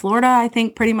at. Like Florida, I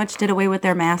think pretty much did away with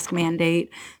their mask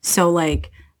mandate. So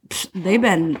like they've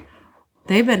been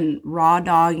raw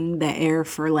dogging the air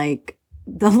for like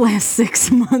the last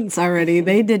 6 months already.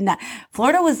 They did not.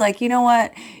 Florida was like, you know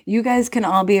what? You guys can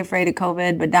all be afraid of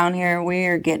COVID, but down here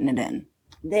we're getting it in.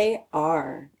 They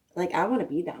are. Like, I want to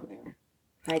be down there.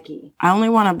 High key. I only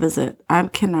want to visit. I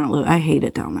cannot live. I hate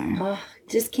it down there. Why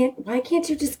can't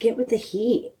you just get with the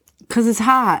heat? Because it's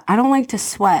hot. I don't like to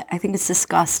sweat. I think it's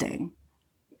disgusting.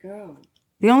 Girl.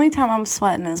 The only time I'm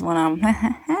sweating is when I'm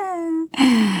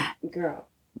Girl.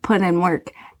 putting in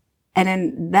work. And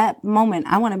in that moment,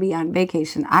 I want to be on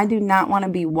vacation. I do not want to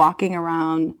be walking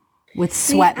around with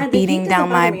sweat beating down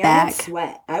my back. I don't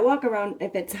sweat. I walk around,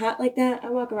 if it's hot like that, I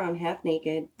walk around half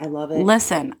naked. I love it.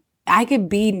 Listen, I could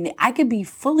be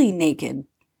fully naked.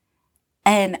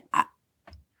 And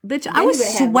Bitch, Then I was you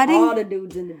would have sweating. all the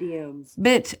dudes in the DMs.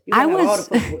 Bitch, You would have all the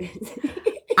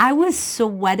fuckboys. I was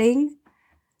sweating,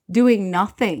 doing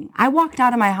nothing. I walked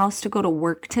out of my house to go to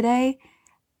work today.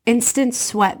 Instant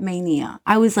sweat mania.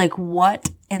 I was like, what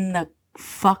in the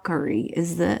fuckery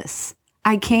is this?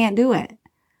 I can't do it.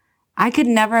 I could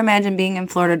never imagine being in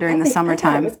Florida during the I thought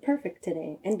summertime. it was perfect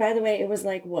today. And by the way, it was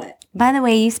like what? By the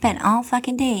way, you spent all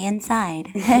fucking day inside.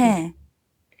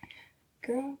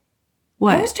 Girl.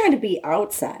 What? I was trying to be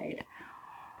outside.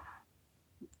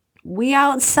 We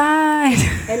outside.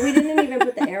 And we didn't even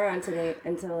put the air on today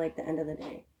until like the end of the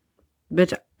day.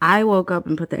 Bitch, I woke up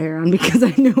and put the air on because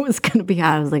I knew it was going to be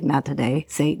hot. I was like, not today,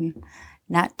 Satan.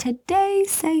 Not today,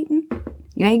 Satan.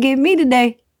 You ain't getting me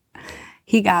today.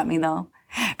 He got me, though.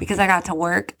 Because I got to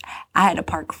work, I had to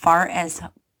park far as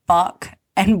fuck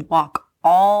and walk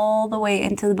all the way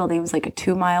into the building. It was like a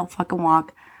 2-mile fucking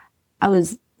walk. I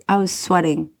was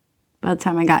sweating by the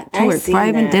time I got to work before I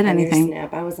even did anything.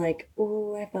 Snap. I was like,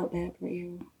 "Ooh, I felt bad for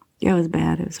you." Yeah, it was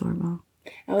bad. It was horrible.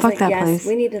 I was Fuck like, that yes, place.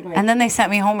 We need to like. And then they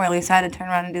sent me home early, so I had to turn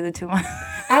around and do the 2 miles.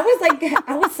 I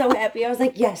was so happy. I was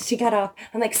like, yes, she got off.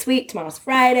 I'm like, sweet, tomorrow's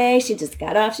Friday. She just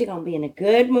got off. She's gonna be in a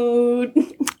good mood.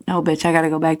 No, bitch, I gotta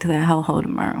go back to that hellhole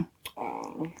tomorrow.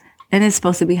 Oh. And it's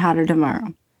supposed to be hotter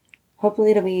tomorrow.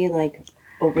 Hopefully it'll be like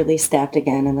overly staffed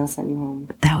again and they'll send you home.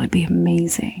 That would be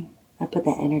amazing. I put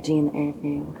that energy in the air for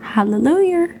you.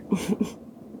 Hallelujah.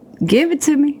 Give it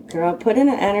to me. Girl, put in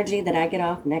the energy that I get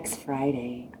off next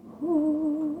Friday.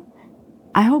 Ooh.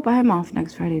 I hope I'm off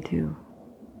next Friday too.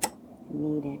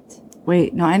 Need it.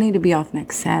 Wait, no, I need to be off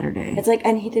next Saturday. It's like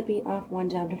I need to be off one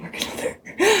job to work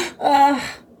another.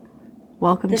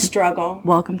 Welcome the to struggle.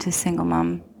 Welcome to single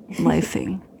mom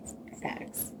lifing.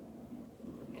 Facts.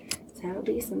 That's how it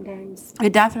be sometimes.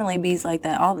 It definitely bees like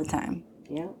that all the time.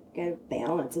 Yeah, gotta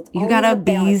balance. It's you gotta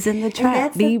bees in the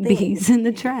trap. Bees in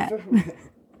the trap.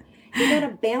 You gotta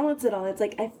balance it all. It's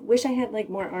like I wish I had like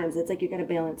more arms. It's like you gotta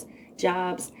balance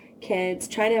jobs, kids,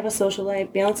 trying to have a social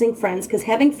life, balancing friends. Because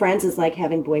having friends is like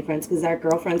having boyfriends. Because our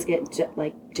girlfriends get jealous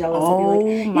of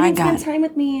you. Like, you didn't spend time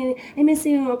with me. I miss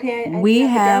you. Okay, I have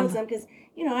to balance them because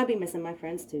I'd be missing my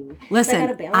friends too.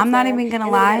 Listen, I'm not even gonna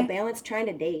lie. You gotta balance trying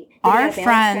to date. Our friends,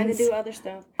 trying to do other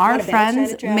stuff. Our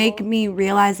friends make me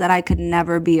realize that I could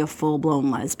never be a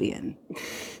full-blown lesbian.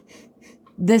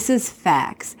 This is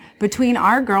facts. Between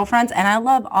our girlfriends, and I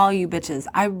love all you bitches.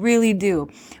 I really do.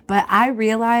 But I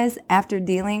realize after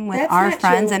dealing with our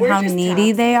friends and how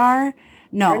needy they are.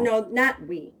 No. Or no, not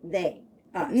we. They.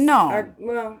 Us.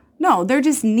 No. No, they're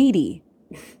just needy.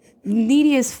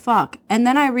 Needy as fuck. And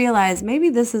then I realized maybe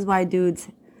this is why dudes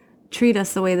treat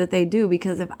us the way that they do.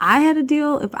 Because if I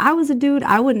was a dude,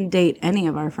 I wouldn't date any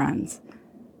of our friends.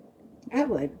 I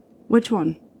would. Which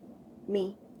one?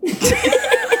 Me.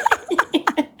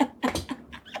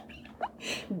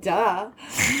 Duh.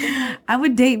 I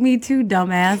would date me too,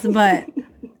 dumbass, but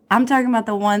I'm talking about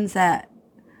the ones that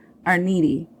are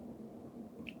needy.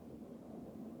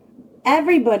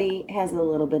 Everybody has a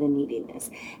little bit of neediness.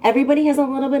 Everybody has a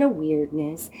little bit of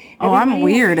weirdness. I'm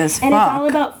weird as fuck. And it's all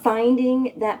about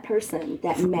finding that person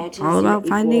that matches all about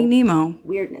finding Nemo.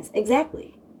 Weirdness.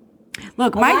 Exactly.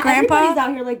 Look, my grandpa... Everybody's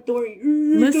out here like, Dory, I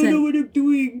don't know what I'm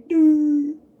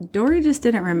doing. Dory just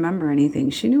didn't remember anything.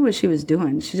 She knew what she was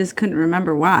doing. She just couldn't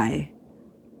remember why.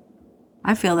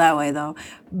 I feel that way, though.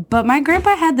 But my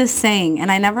grandpa had this saying,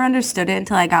 and I never understood it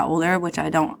until I got older, which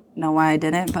I don't know why I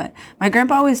didn't. But my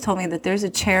grandpa always told me that there's a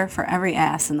chair for every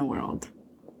ass in the world.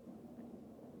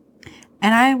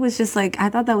 And I was just like, I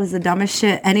thought that was the dumbest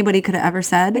shit anybody could have ever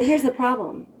said. But here's the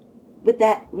problem with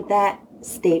that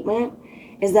statement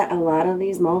is that a lot of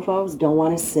these mofos don't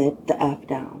want to sit the F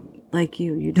down. Like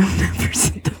you don't ever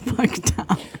sit the fuck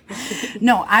down.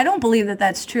 No, I don't believe that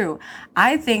that's true.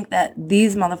 I think that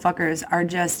these motherfuckers are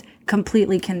just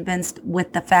completely convinced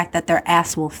with the fact that their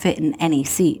ass will fit in any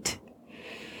seat.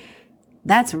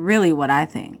 That's really what I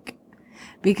think.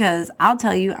 Because I'll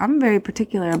tell you, I'm very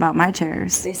particular about my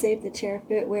chairs. They say if the chair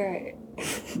fit, wear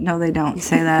it. No, they don't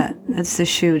say that. That's the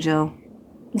shoe, Jill.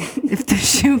 If the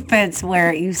shoe fits,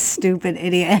 wear it, you stupid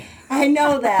idiot. I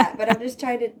know that, but I'm just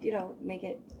trying to, make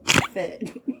it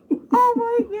fit. Oh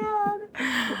my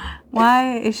God.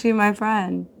 Why is she my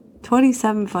friend?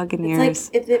 27 fucking years.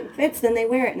 It's like, if it fits, then they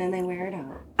wear it, and then they wear it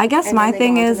out. I guess my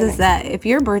thing is that if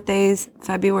your birthday's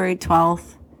February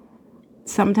 12th,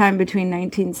 sometime between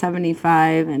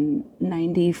 1975 and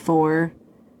 94,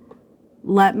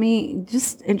 let me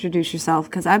just introduce yourself,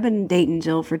 because I've been dating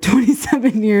Jill for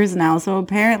 27 years now, so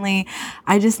apparently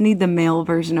I just need the male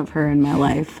version of her in my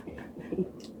life.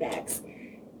 Facts.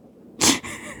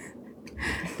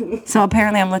 So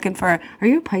apparently I'm looking for, are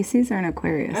you a Pisces or an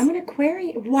Aquarius? I'm an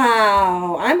Aquarius.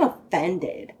 Wow, I'm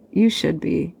offended. You should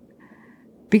be.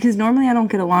 Because normally I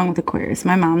don't get along with Aquarius.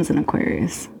 My mom's an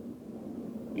Aquarius.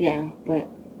 Yeah, but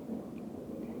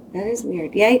that is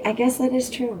weird. Yeah, I guess that is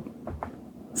true.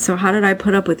 So how did I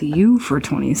put up with you for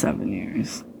 27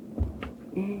 years?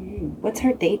 What's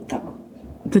her date, though?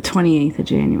 The 28th of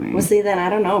January. Well, see, then I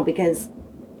don't know, because,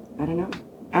 I don't know.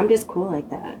 I'm just cool like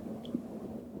that.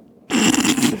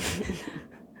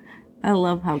 I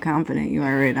love how confident you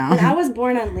are right now. And I was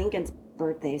born on Lincoln's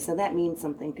birthday, so that means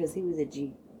something, because he was a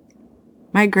G.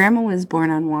 My grandma was born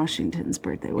on Washington's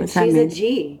birthday. What's that mean? She's a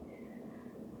G.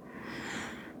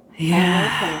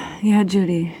 Yeah. Yeah,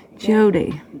 Judy.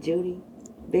 Judy. Judy.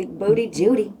 Big booty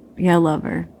Judy. Yeah, I love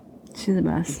her. She's the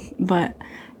best. But,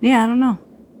 yeah, I don't know.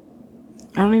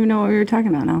 I don't even know what we were talking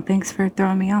about now. Thanks for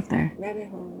throwing me off there. Rabbit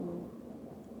hole.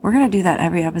 We're going to do that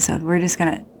every episode. We're just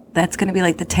going to, that's going to be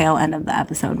like the tail end of the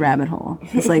episode, rabbit hole.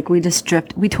 It's like we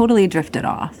totally drifted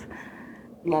off.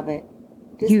 Love it.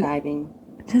 Just vibing.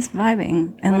 Just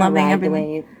vibing and loving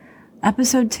everything.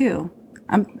 Episode 2.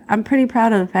 I'm pretty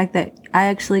proud of the fact that I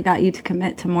actually got you to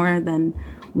commit to more than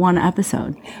one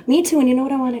episode. Me too. And you know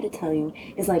what I wanted to tell you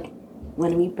is, like,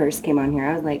 when we first came on here,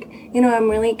 I was like, I'm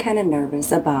really kind of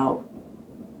nervous about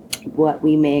what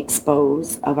we may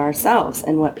expose of ourselves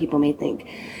and what people may think.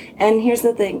 And here's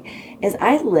the thing, is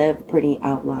I live pretty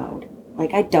out loud.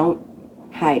 Like, I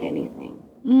don't hide anything.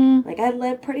 Like, I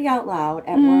live pretty out loud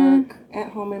at work,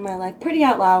 at home, in my life, pretty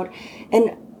out loud.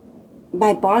 And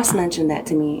my boss mentioned that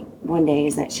to me one day,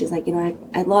 is that she's like,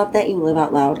 I love that you live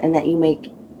out loud and that you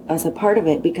make us a part of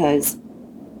it, because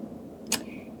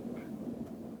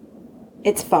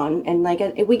it's fun and like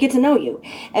we get to know you,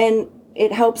 and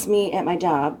it helps me at my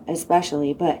job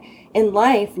especially. But in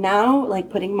life now, like,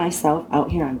 putting myself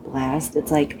out here on blast,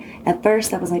 it's like, at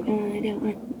first I was like, oh, I don't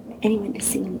want anyone to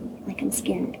see me, like, I'm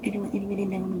scared, I don't want anyone to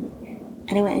know me,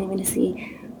 I don't want anyone to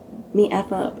see me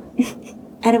F up.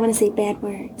 I don't want to say bad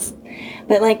words.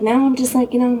 But, like, now I'm just like,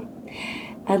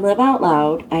 I live out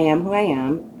loud. I am who I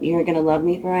am. You're going to love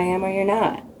me for who I am, or you're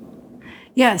not.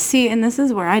 Yeah, see, and this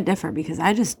is where I differ, because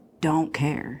I just don't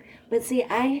care. But see,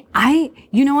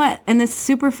 you know what? And it's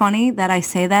super funny that I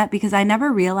say that, because I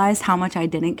never realized how much I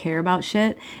didn't care about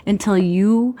shit until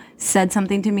you said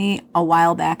something to me a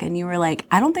while back, and you were like,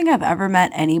 I don't think I've ever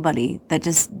met anybody that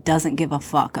just doesn't give a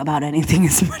fuck about anything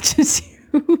as much as you.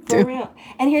 For real.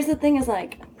 And here's the thing is,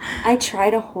 like, I try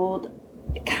to hold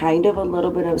kind of a little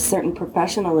bit of certain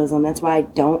professionalism. That's why I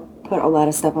don't put a lot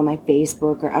of stuff on my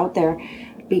Facebook or out there,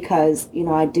 because,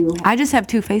 I just have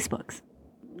 2 Facebooks.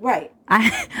 Right.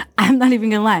 I'm not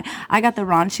even gonna lie. I got the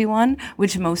raunchy one,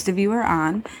 which most of you are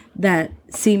on, that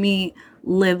see me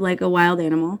live like a wild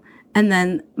animal. And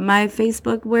then my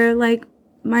Facebook where, like,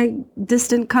 my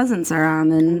distant cousins are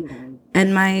on,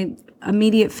 and my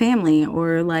immediate family,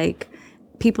 or, like,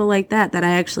 people like that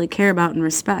I actually care about and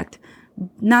respect.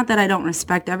 Not that I don't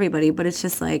respect everybody, but it's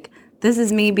just like, this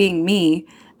is me being me,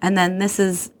 and then this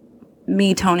is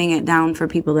me toning it down for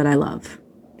people that I love.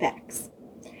 Facts.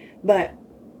 But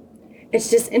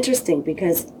it's just interesting,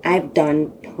 because I've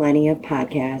done plenty of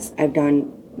podcasts. I've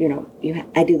done,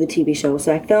 I do the TV show,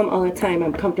 so I film all the time.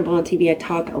 I'm comfortable on TV. I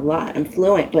talk a lot. I'm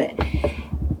fluent, but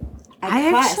I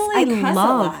cuss a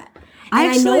lot. And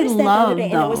I noticed that the other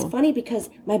day, and it was funny, because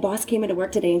my boss came into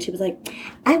work today, and she was like,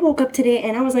 I woke up today,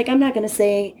 and I was like, I'm not going to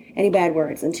say any bad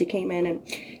words. And she came in, and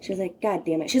she was like, God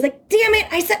damn it. She's like, damn it,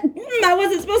 I said, I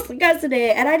wasn't supposed to cuss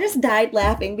today. And I just died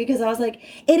laughing, because I was like,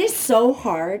 it is so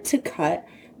hard to cut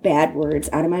bad words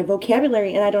out of my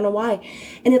vocabulary, and I don't know why.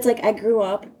 And it's like, I grew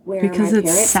up where my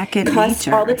parents cussed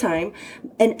all the time,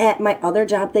 and at my other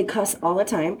job, they cuss all the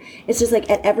time. It's just like,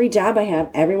 at every job I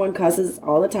have, everyone cusses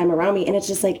all the time around me, and it's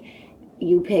just like,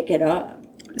 you pick it up.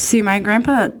 See, my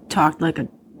grandpa talked like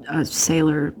a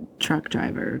sailor, truck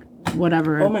driver,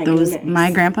 whatever. Oh my goodness.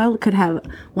 My grandpa could have,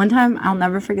 one time, I'll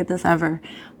never forget this ever.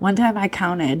 One time I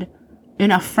counted in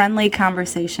a friendly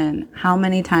conversation how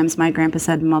many times my grandpa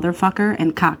said motherfucker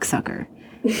and cocksucker.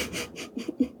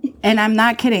 And I'm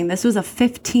not kidding. This was a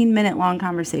 15-minute long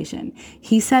conversation.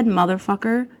 He said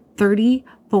motherfucker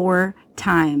 34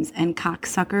 times and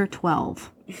cocksucker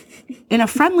 12 in a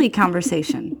friendly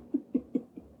conversation.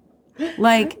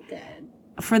 Like,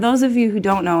 for those of you who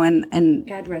don't know, and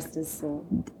God rest his soul,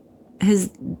 his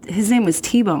name was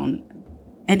T-Bone,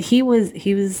 and he was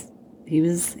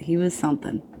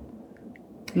something.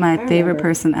 My favorite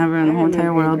person ever in the whole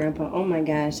entire world. Grandpa. Oh my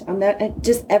gosh,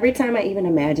 just every time I even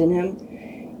imagine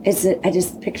him, I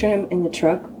just picture him in the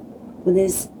truck with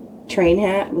his train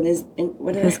hat, with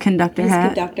his conductor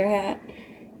hat.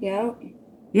 Yeah.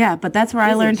 Yeah, but that's where I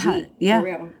He's a learned how. G, for Yeah,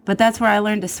 real. but that's where I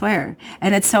learned to swear.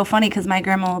 And it's so funny because my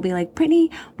grandma will be like, Brittany,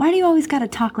 why do you always got to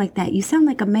talk like that? You sound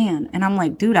like a man. And I'm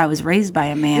like, dude, I was raised by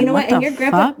a You man. know what? What And the your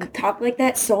grandpa fuck? talked like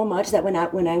that so much that when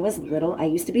I was little, I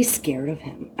used to be scared of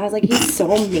him. I was like, he's so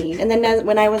mean. And then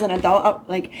when I was an adult,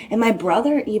 like, and my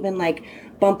brother even like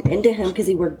bumped into him because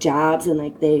he worked jobs and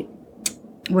like they,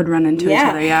 Would run into each yeah,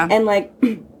 other, yeah. and like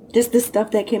just the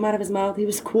stuff that came out of his mouth, he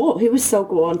was cool. He was so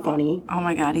cool and funny. Oh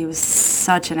my God, he was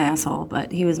such an asshole,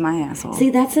 but he was my asshole. See,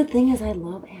 that's the thing is I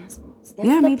love assholes. That's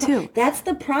Yeah, the me too. That's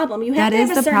the problem. You have That to is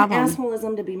have a the certain problem.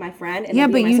 assholism to be my friend. And Yeah,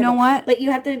 to be but my you know sibling. what? But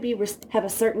you have to be have a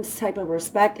certain type of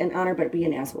respect and honor, but be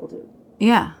an asshole too.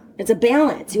 Yeah, It's a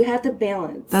balance. You have to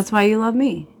balance. that's why you love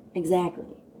me. Exactly.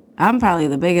 I'm probably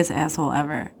the biggest asshole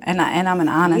ever, and I'm an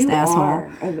honest You asshole.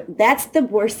 are. That's the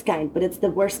worst kind, but it's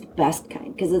the worst best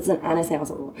kind because it's an honest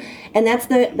asshole, and that's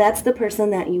the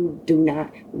person that you do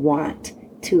not want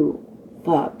to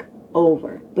fuck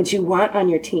over, but you want on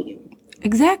your team.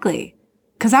 Exactly,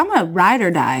 because I'm a ride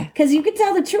or die. Because you could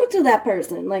tell the truth to that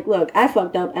person. Like, look, I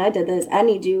fucked up. I did this. I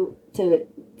need you to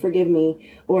forgive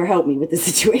me or help me with the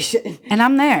situation. And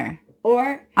I'm there.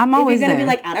 Or I'm always if you're gonna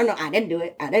there. be like, I don't know, I didn't do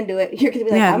it. You're gonna be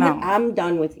like, Yeah, no. I'm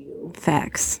done with you.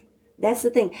 Facts. That's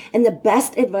the thing. And the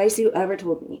best advice you ever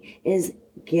told me is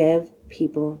give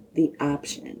people the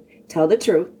option. Tell the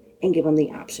truth and give them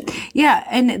the option. Yeah,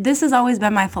 and this has always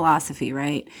been my philosophy,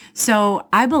 right? So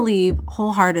I believe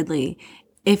wholeheartedly,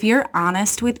 if you're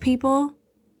honest with people,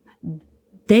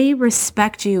 they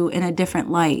respect you in a different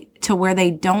light to where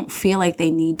they don't feel like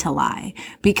they need to lie.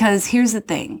 Because here's the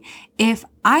thing. If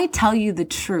I tell you the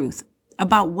truth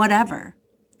about whatever,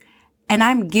 and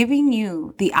I'm giving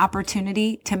you the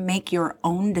opportunity to make your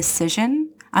own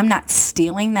decision, I'm not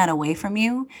stealing that away from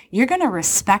you, you're going to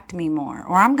respect me more,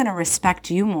 or I'm going to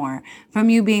respect you more from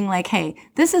you being like, hey,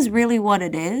 this is really what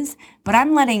it is, but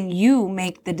I'm letting you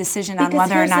make the decision on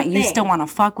whether or not you still want to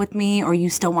fuck with me, or you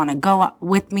still want to go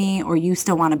with me, or you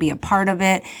still want to be a part of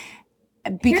it.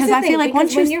 Because I feel like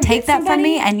once you take that from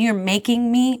me and you're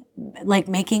making me, like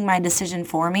making my decision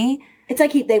for me. It's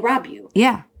like they rob you.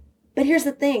 Yeah. But here's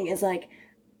the thing is like,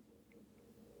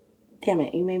 damn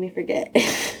it, you made me forget.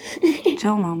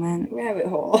 Chill moment. Rabbit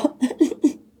hole.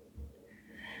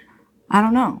 I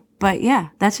don't know. But yeah,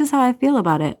 that's just how I feel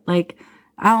about it. Like,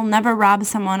 I'll never rob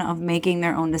someone of making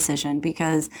their own decision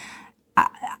because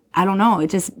I don't know.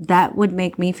 It just, that would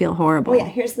make me feel horrible. Oh yeah,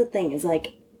 here's the thing is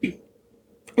like,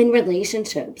 in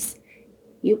relationships,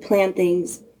 you plan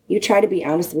things, you try to be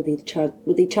honest with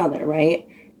each other, right?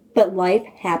 But life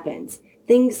happens.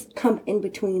 Things come in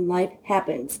between, life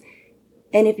happens.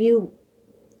 And if you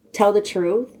tell the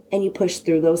truth and you push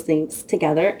through those things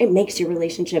together, it makes your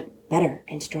relationship better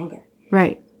and stronger.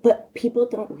 Right. But people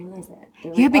don't realize that.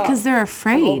 Yeah, like, because they're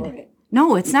afraid. It.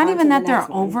 No, it's not even that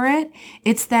they're over it.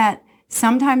 It's that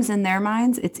sometimes in their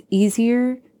minds, it's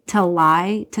easier to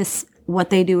lie to what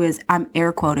they do is, I'm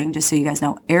air quoting, just so you guys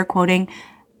know, air quoting,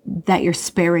 that you're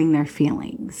sparing their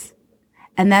feelings.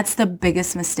 And that's the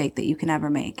biggest mistake that you can ever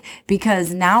make.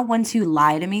 Because now once you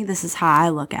lie to me, this is how I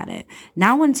look at it.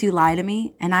 Now once you lie to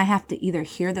me and I have to either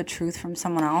hear the truth from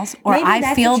someone else or maybe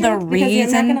I feel the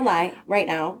reason. I'm not going to lie. Right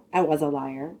now, I was a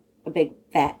liar. A big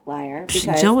fat liar.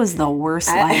 Jill was the worst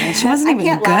liar. She wasn't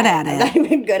even good at it. I'm not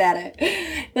even good at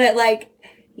it. But like,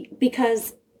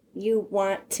 because you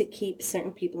want to keep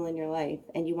certain people in your life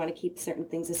and you want to keep certain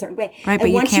things a certain way. Right, but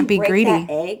you can't be greedy. That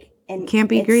egg, and can't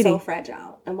be greedy. It's so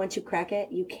fragile. And once you crack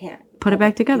it, you can't put it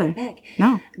back together.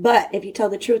 No. But if you tell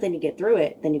the truth and you get through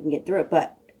it, then you can get through it.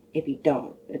 But if you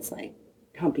don't, it's like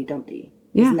Humpty Dumpty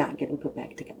is not getting put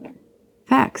back together.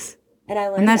 Facts. And I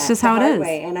learned and that's just how it is.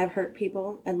 And I've hurt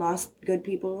people and lost good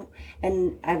people.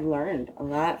 And I've learned a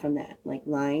lot from that. Like,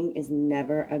 lying is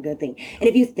never a good thing. And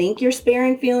if you think you're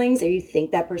sparing feelings or you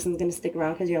think that person's going to stick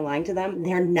around because you're lying to them,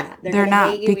 they're not. They're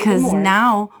not. Because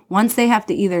now, once they have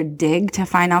to either dig to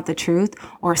find out the truth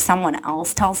or someone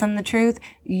else tells them the truth,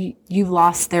 you've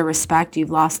lost their respect. You've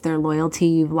lost their loyalty.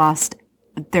 You've lost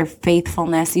their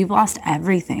faithfulness. You've lost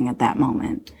everything at that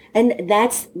moment. And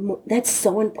that's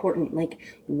so important. Like,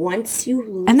 once you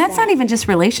lose and that's not even just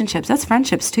relationships. That's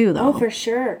friendships too, though. Oh, for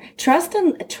sure. Trust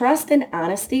and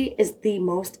honesty is the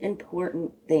most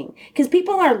important thing. Because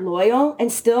people are loyal and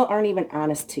still aren't even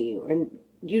honest to you. And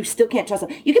you still can't trust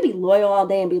them. You could be loyal all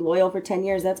day and be loyal for 10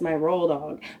 years. That's my role,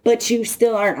 dog. But you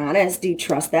still aren't honest. Do you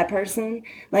trust that person?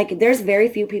 Like, there's very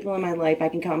few people in my life I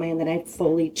can count my hand that I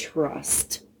fully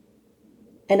trust.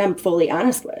 And I'm fully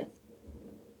honest with.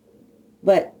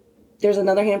 But there's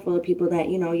another handful of people that,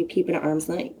 you keep at arm's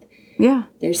length. Yeah.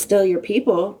 They're still your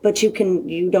people, but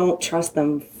you don't trust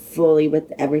them fully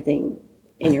with everything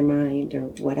in your mind or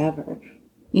whatever.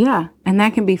 Yeah. And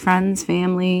that can be friends,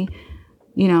 family,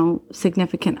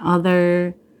 significant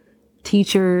other,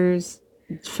 teachers,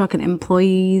 fucking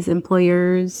employees,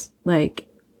 employers. Like,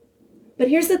 But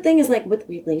here's the thing is like with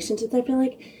relationships, I feel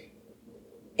like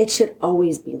it should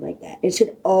always be like that. It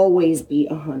should always be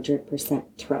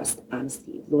 100% trust,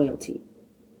 honesty, loyalty.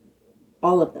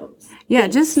 All of those. yeah,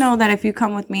 things. just know that if you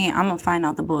come with me, I'm going to find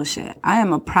out the bullshit. I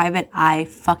am a private eye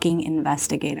fucking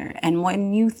investigator. And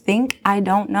when you think I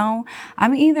don't know,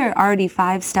 I'm either already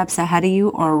 5 steps ahead of you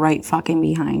or right fucking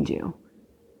behind you.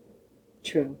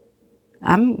 True.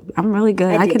 I'm really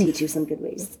good. I did teach you some good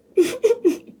ways.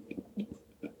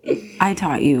 I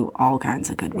taught you all kinds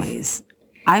of good ways.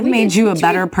 I've made you a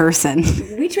better person.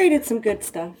 We traded some good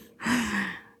stuff.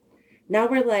 Now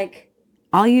we're like,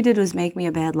 all you did was make me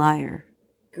a bad liar.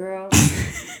 Girl.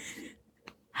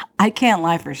 I can't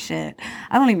lie for shit.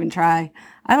 I don't even try.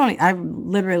 I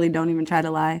literally don't even try to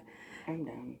lie. I'm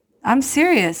done. I'm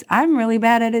serious. I'm really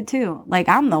bad at it too. Like,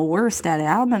 I'm the worst at it.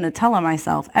 I'm going to tell on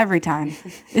myself every time.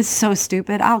 It's so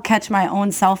stupid. I'll catch my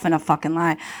own self in a fucking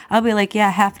lie. I'll be like,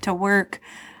 yeah, have to work.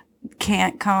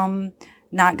 Can't come.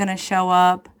 Not going to show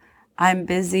up. I'm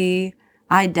busy.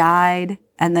 I died.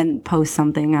 And then post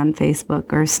something on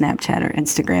Facebook or Snapchat or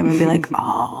Instagram and be like,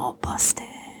 oh, busted.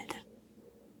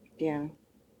 Yeah.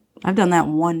 I've done that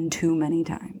one too many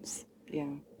times. Yeah.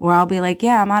 Or I'll be like,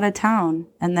 yeah, I'm out of town.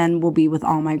 And then we'll be with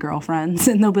all my girlfriends.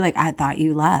 And they'll be like, I thought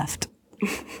you left.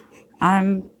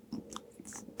 I'm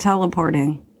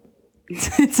teleporting.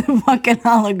 It's a fucking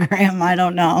hologram. I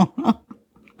don't know.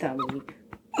 Dummy.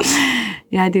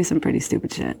 Yeah, I do some pretty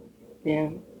stupid shit. Yeah.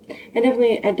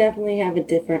 I definitely have a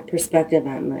different perspective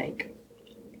on like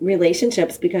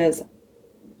relationships because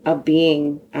of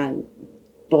being on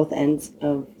both ends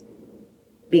of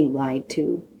being lied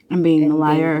to. And being the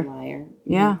liar.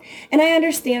 Yeah. And I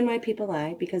understand why people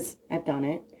lie because I've done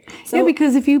it. So, yeah,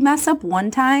 because if you mess up one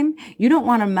time, you don't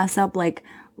want to mess up like,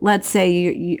 let's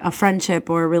say a friendship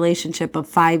or a relationship of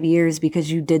 5 years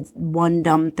because you did one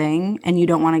dumb thing and you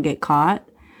don't want to get caught.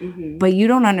 Mm-hmm. But you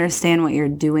don't understand what you're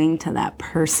doing to that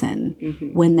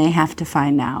person when they have to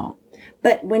find out.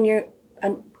 But when you're,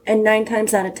 and 9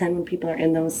 times out of 10 when people are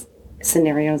in those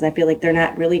scenarios, I feel like they're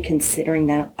not really considering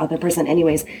that other person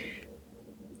anyways.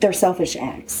 They're selfish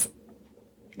acts.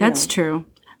 That's true.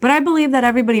 But I believe that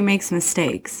everybody makes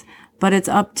mistakes. But it's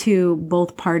up to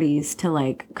both parties to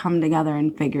like come together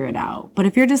and figure it out. But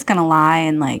if you're just going to lie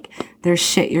and like there's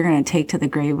shit you're going to take to the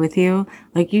grave with you,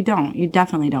 like you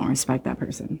definitely don't respect that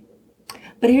person.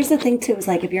 But here's the thing too, is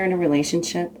like if you're in a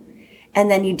relationship and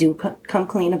then you do come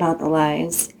clean about the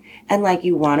lies and like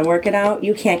you want to work it out,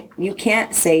 you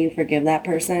can't say you forgive that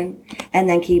person and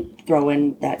then keep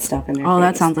throwing that stuff in their face.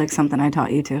 That sounds like something I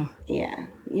taught you too. Yeah.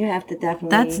 You have to definitely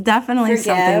That's definitely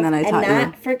something that I taught you.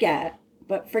 And not forget.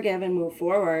 But forgive and move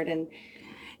forward. And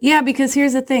yeah, because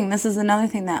here's the thing. This is another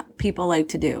thing that people like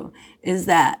to do is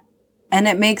that, and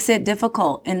it makes it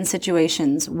difficult in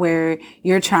situations where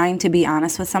you're trying to be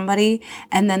honest with somebody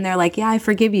and then they're like, yeah, I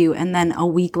forgive you. And then a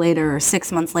week later or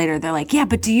 6 months later, they're like, yeah,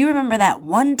 but do you remember that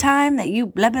one time that you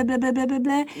blah, blah, blah, blah, blah, blah,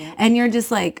 blah? Yeah. And you're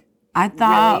just like, I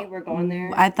thought, really? We're going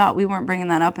there? I thought we weren't bringing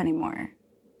that up anymore.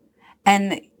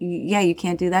 And yeah, you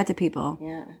can't do that to people.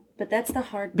 Yeah. But that's the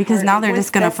hard part. Because now they're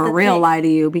just going to for real lie to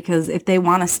you because if they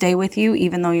want to stay with you,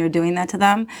 even though you're doing that to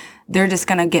them, they're just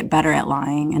going to get better at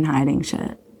lying and hiding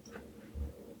shit.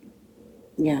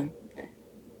 Yeah.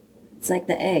 It's like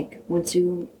the egg. Once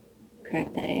you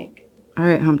crack the egg. All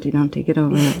right, Humpty Dumpty, get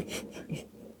over it.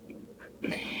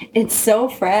 It's so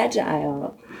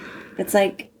fragile. It's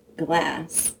like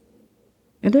glass.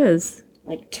 It is.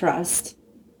 Like trust.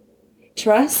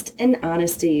 Trust and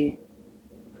honesty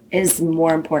is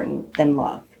more important than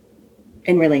love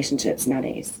in relationships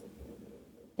nowadays.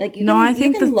 Like I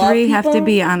think the 3 have to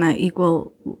be on an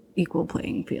equal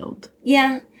playing field.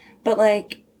 Yeah, but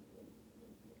like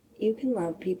you can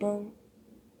love people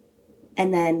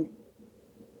and then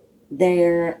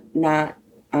they're not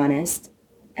honest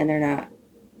and they're not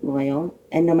loyal,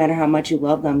 and no matter how much you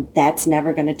love them, that's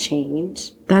never going to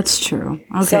change. That's true.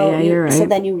 Okay, you're right. So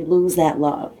then you lose that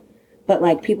love. But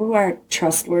like people who are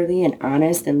trustworthy and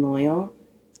honest and loyal.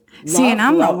 See, and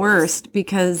I'm the worst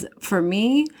because for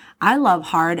me, I love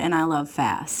hard and I love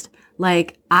fast.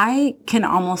 Like I can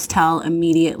almost tell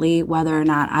immediately whether or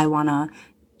not I want to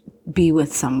be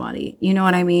with somebody. You know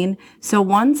what I mean? So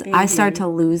once I start to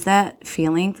lose that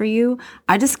feeling for you,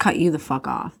 I just cut you the fuck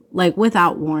off. Like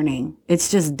without warning. It's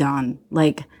just done.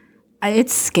 Like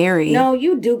It's scary. No,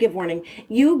 you do give warning.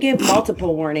 You give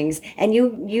multiple warnings, and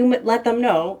you let them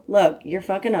know, look, you're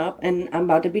fucking up, and I'm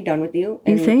about to be done with you. You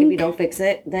And if you think? don't fix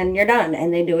it, then you're done.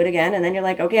 And they do it again, and then you're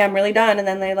like, okay, I'm really done. And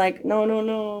then they're like, no, no,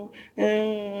 no,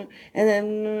 and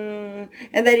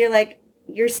then you're like,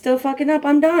 you're still fucking up.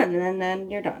 I'm done. And then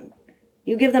you're done.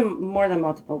 You give them more than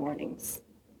multiple warnings.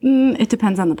 It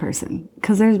depends on the person.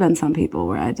 Because there's been some people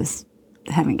where I just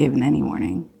haven't given any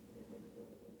warning.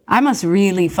 I must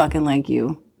really fucking like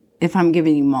you if I'm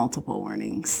giving you multiple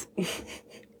warnings.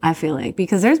 I feel like.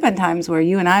 Because there's been times where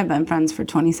you and I have been friends for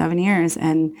 27 years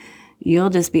and you'll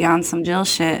just be on some Jill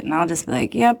shit and I'll just be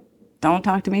like, yep, don't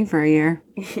talk to me for a year.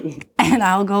 And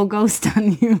I'll go ghost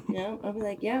on you. Yeah, I'll be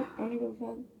like, yeah, I'm gonna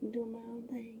go do my own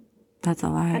thing. That's a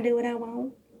lie. I do what I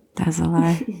want. That's a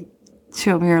lie.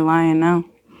 She over here lying now.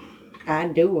 I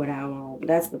do what I want.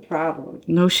 That's the problem.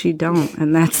 No, she don't.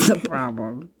 And that's the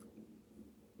problem.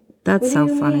 That's so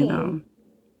funny, though.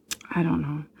 I don't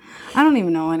know. I don't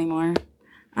even know anymore.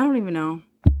 I don't even know.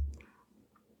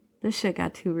 This shit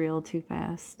got too real too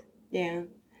fast. Yeah.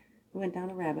 Went down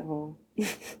a rabbit hole.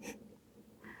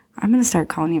 I'm going to start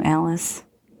calling you Alice.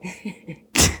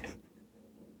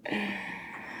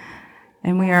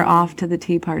 And we are off to the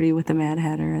tea party with the Mad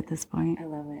Hatter at this point. I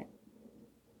love it.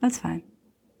 That's fine.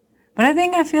 But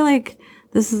I feel like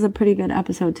this is a pretty good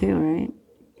episode too, right?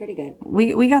 Pretty good.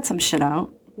 We got some shit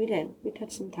out. We did. We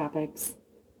touched some topics.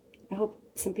 I hope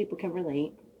some people can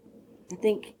relate. I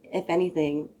think, if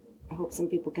anything, I hope some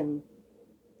people can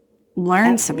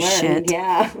learn some shit.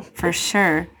 Yeah. For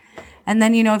sure. And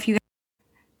then, if you...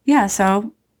 Yeah,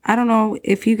 so I don't know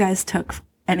if you guys took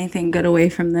anything good away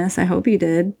from this. I hope you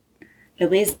did.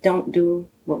 At least don't do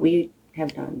what we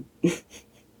have done.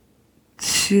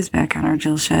 She's back on our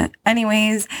Jill shit.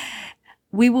 Anyways,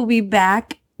 we will be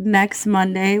back next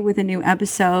Monday with a new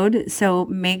episode. So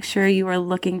make sure you are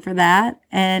looking for that.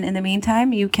 And in the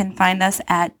meantime, you can find us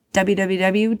at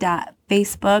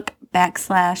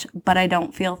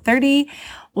www.facebook.com/butidon'tfeel30,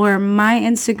 or my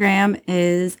Instagram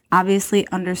is obviously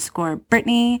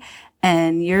 _Brittany,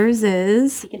 and yours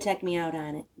is... You can check me out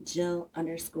on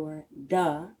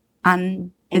Jill_the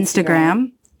on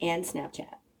Instagram and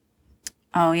Snapchat.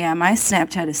 Oh yeah, my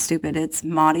Snapchat is stupid. It's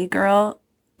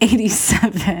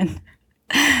MaudyGirl87.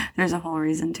 There's a whole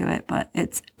reason to it, but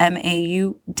it's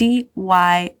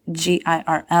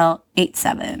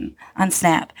MaudyGirl87 on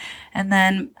Snap. And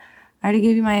then I already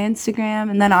gave you my Instagram,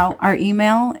 and then our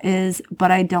email is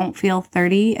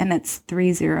butidon'tfeel30, and it's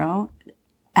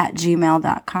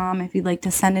 30@gmail.com if you'd like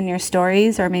to send in your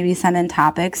stories or maybe send in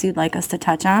topics you'd like us to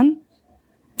touch on.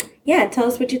 Yeah, tell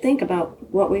us what you think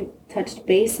about what we touched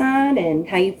base on and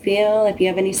how you feel, if you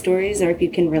have any stories or if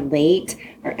you can relate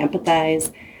or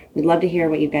empathize. We'd love to hear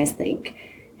what you guys think.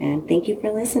 And thank you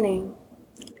for listening.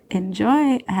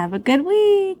 Enjoy. Have a good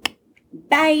week.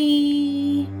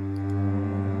 Bye.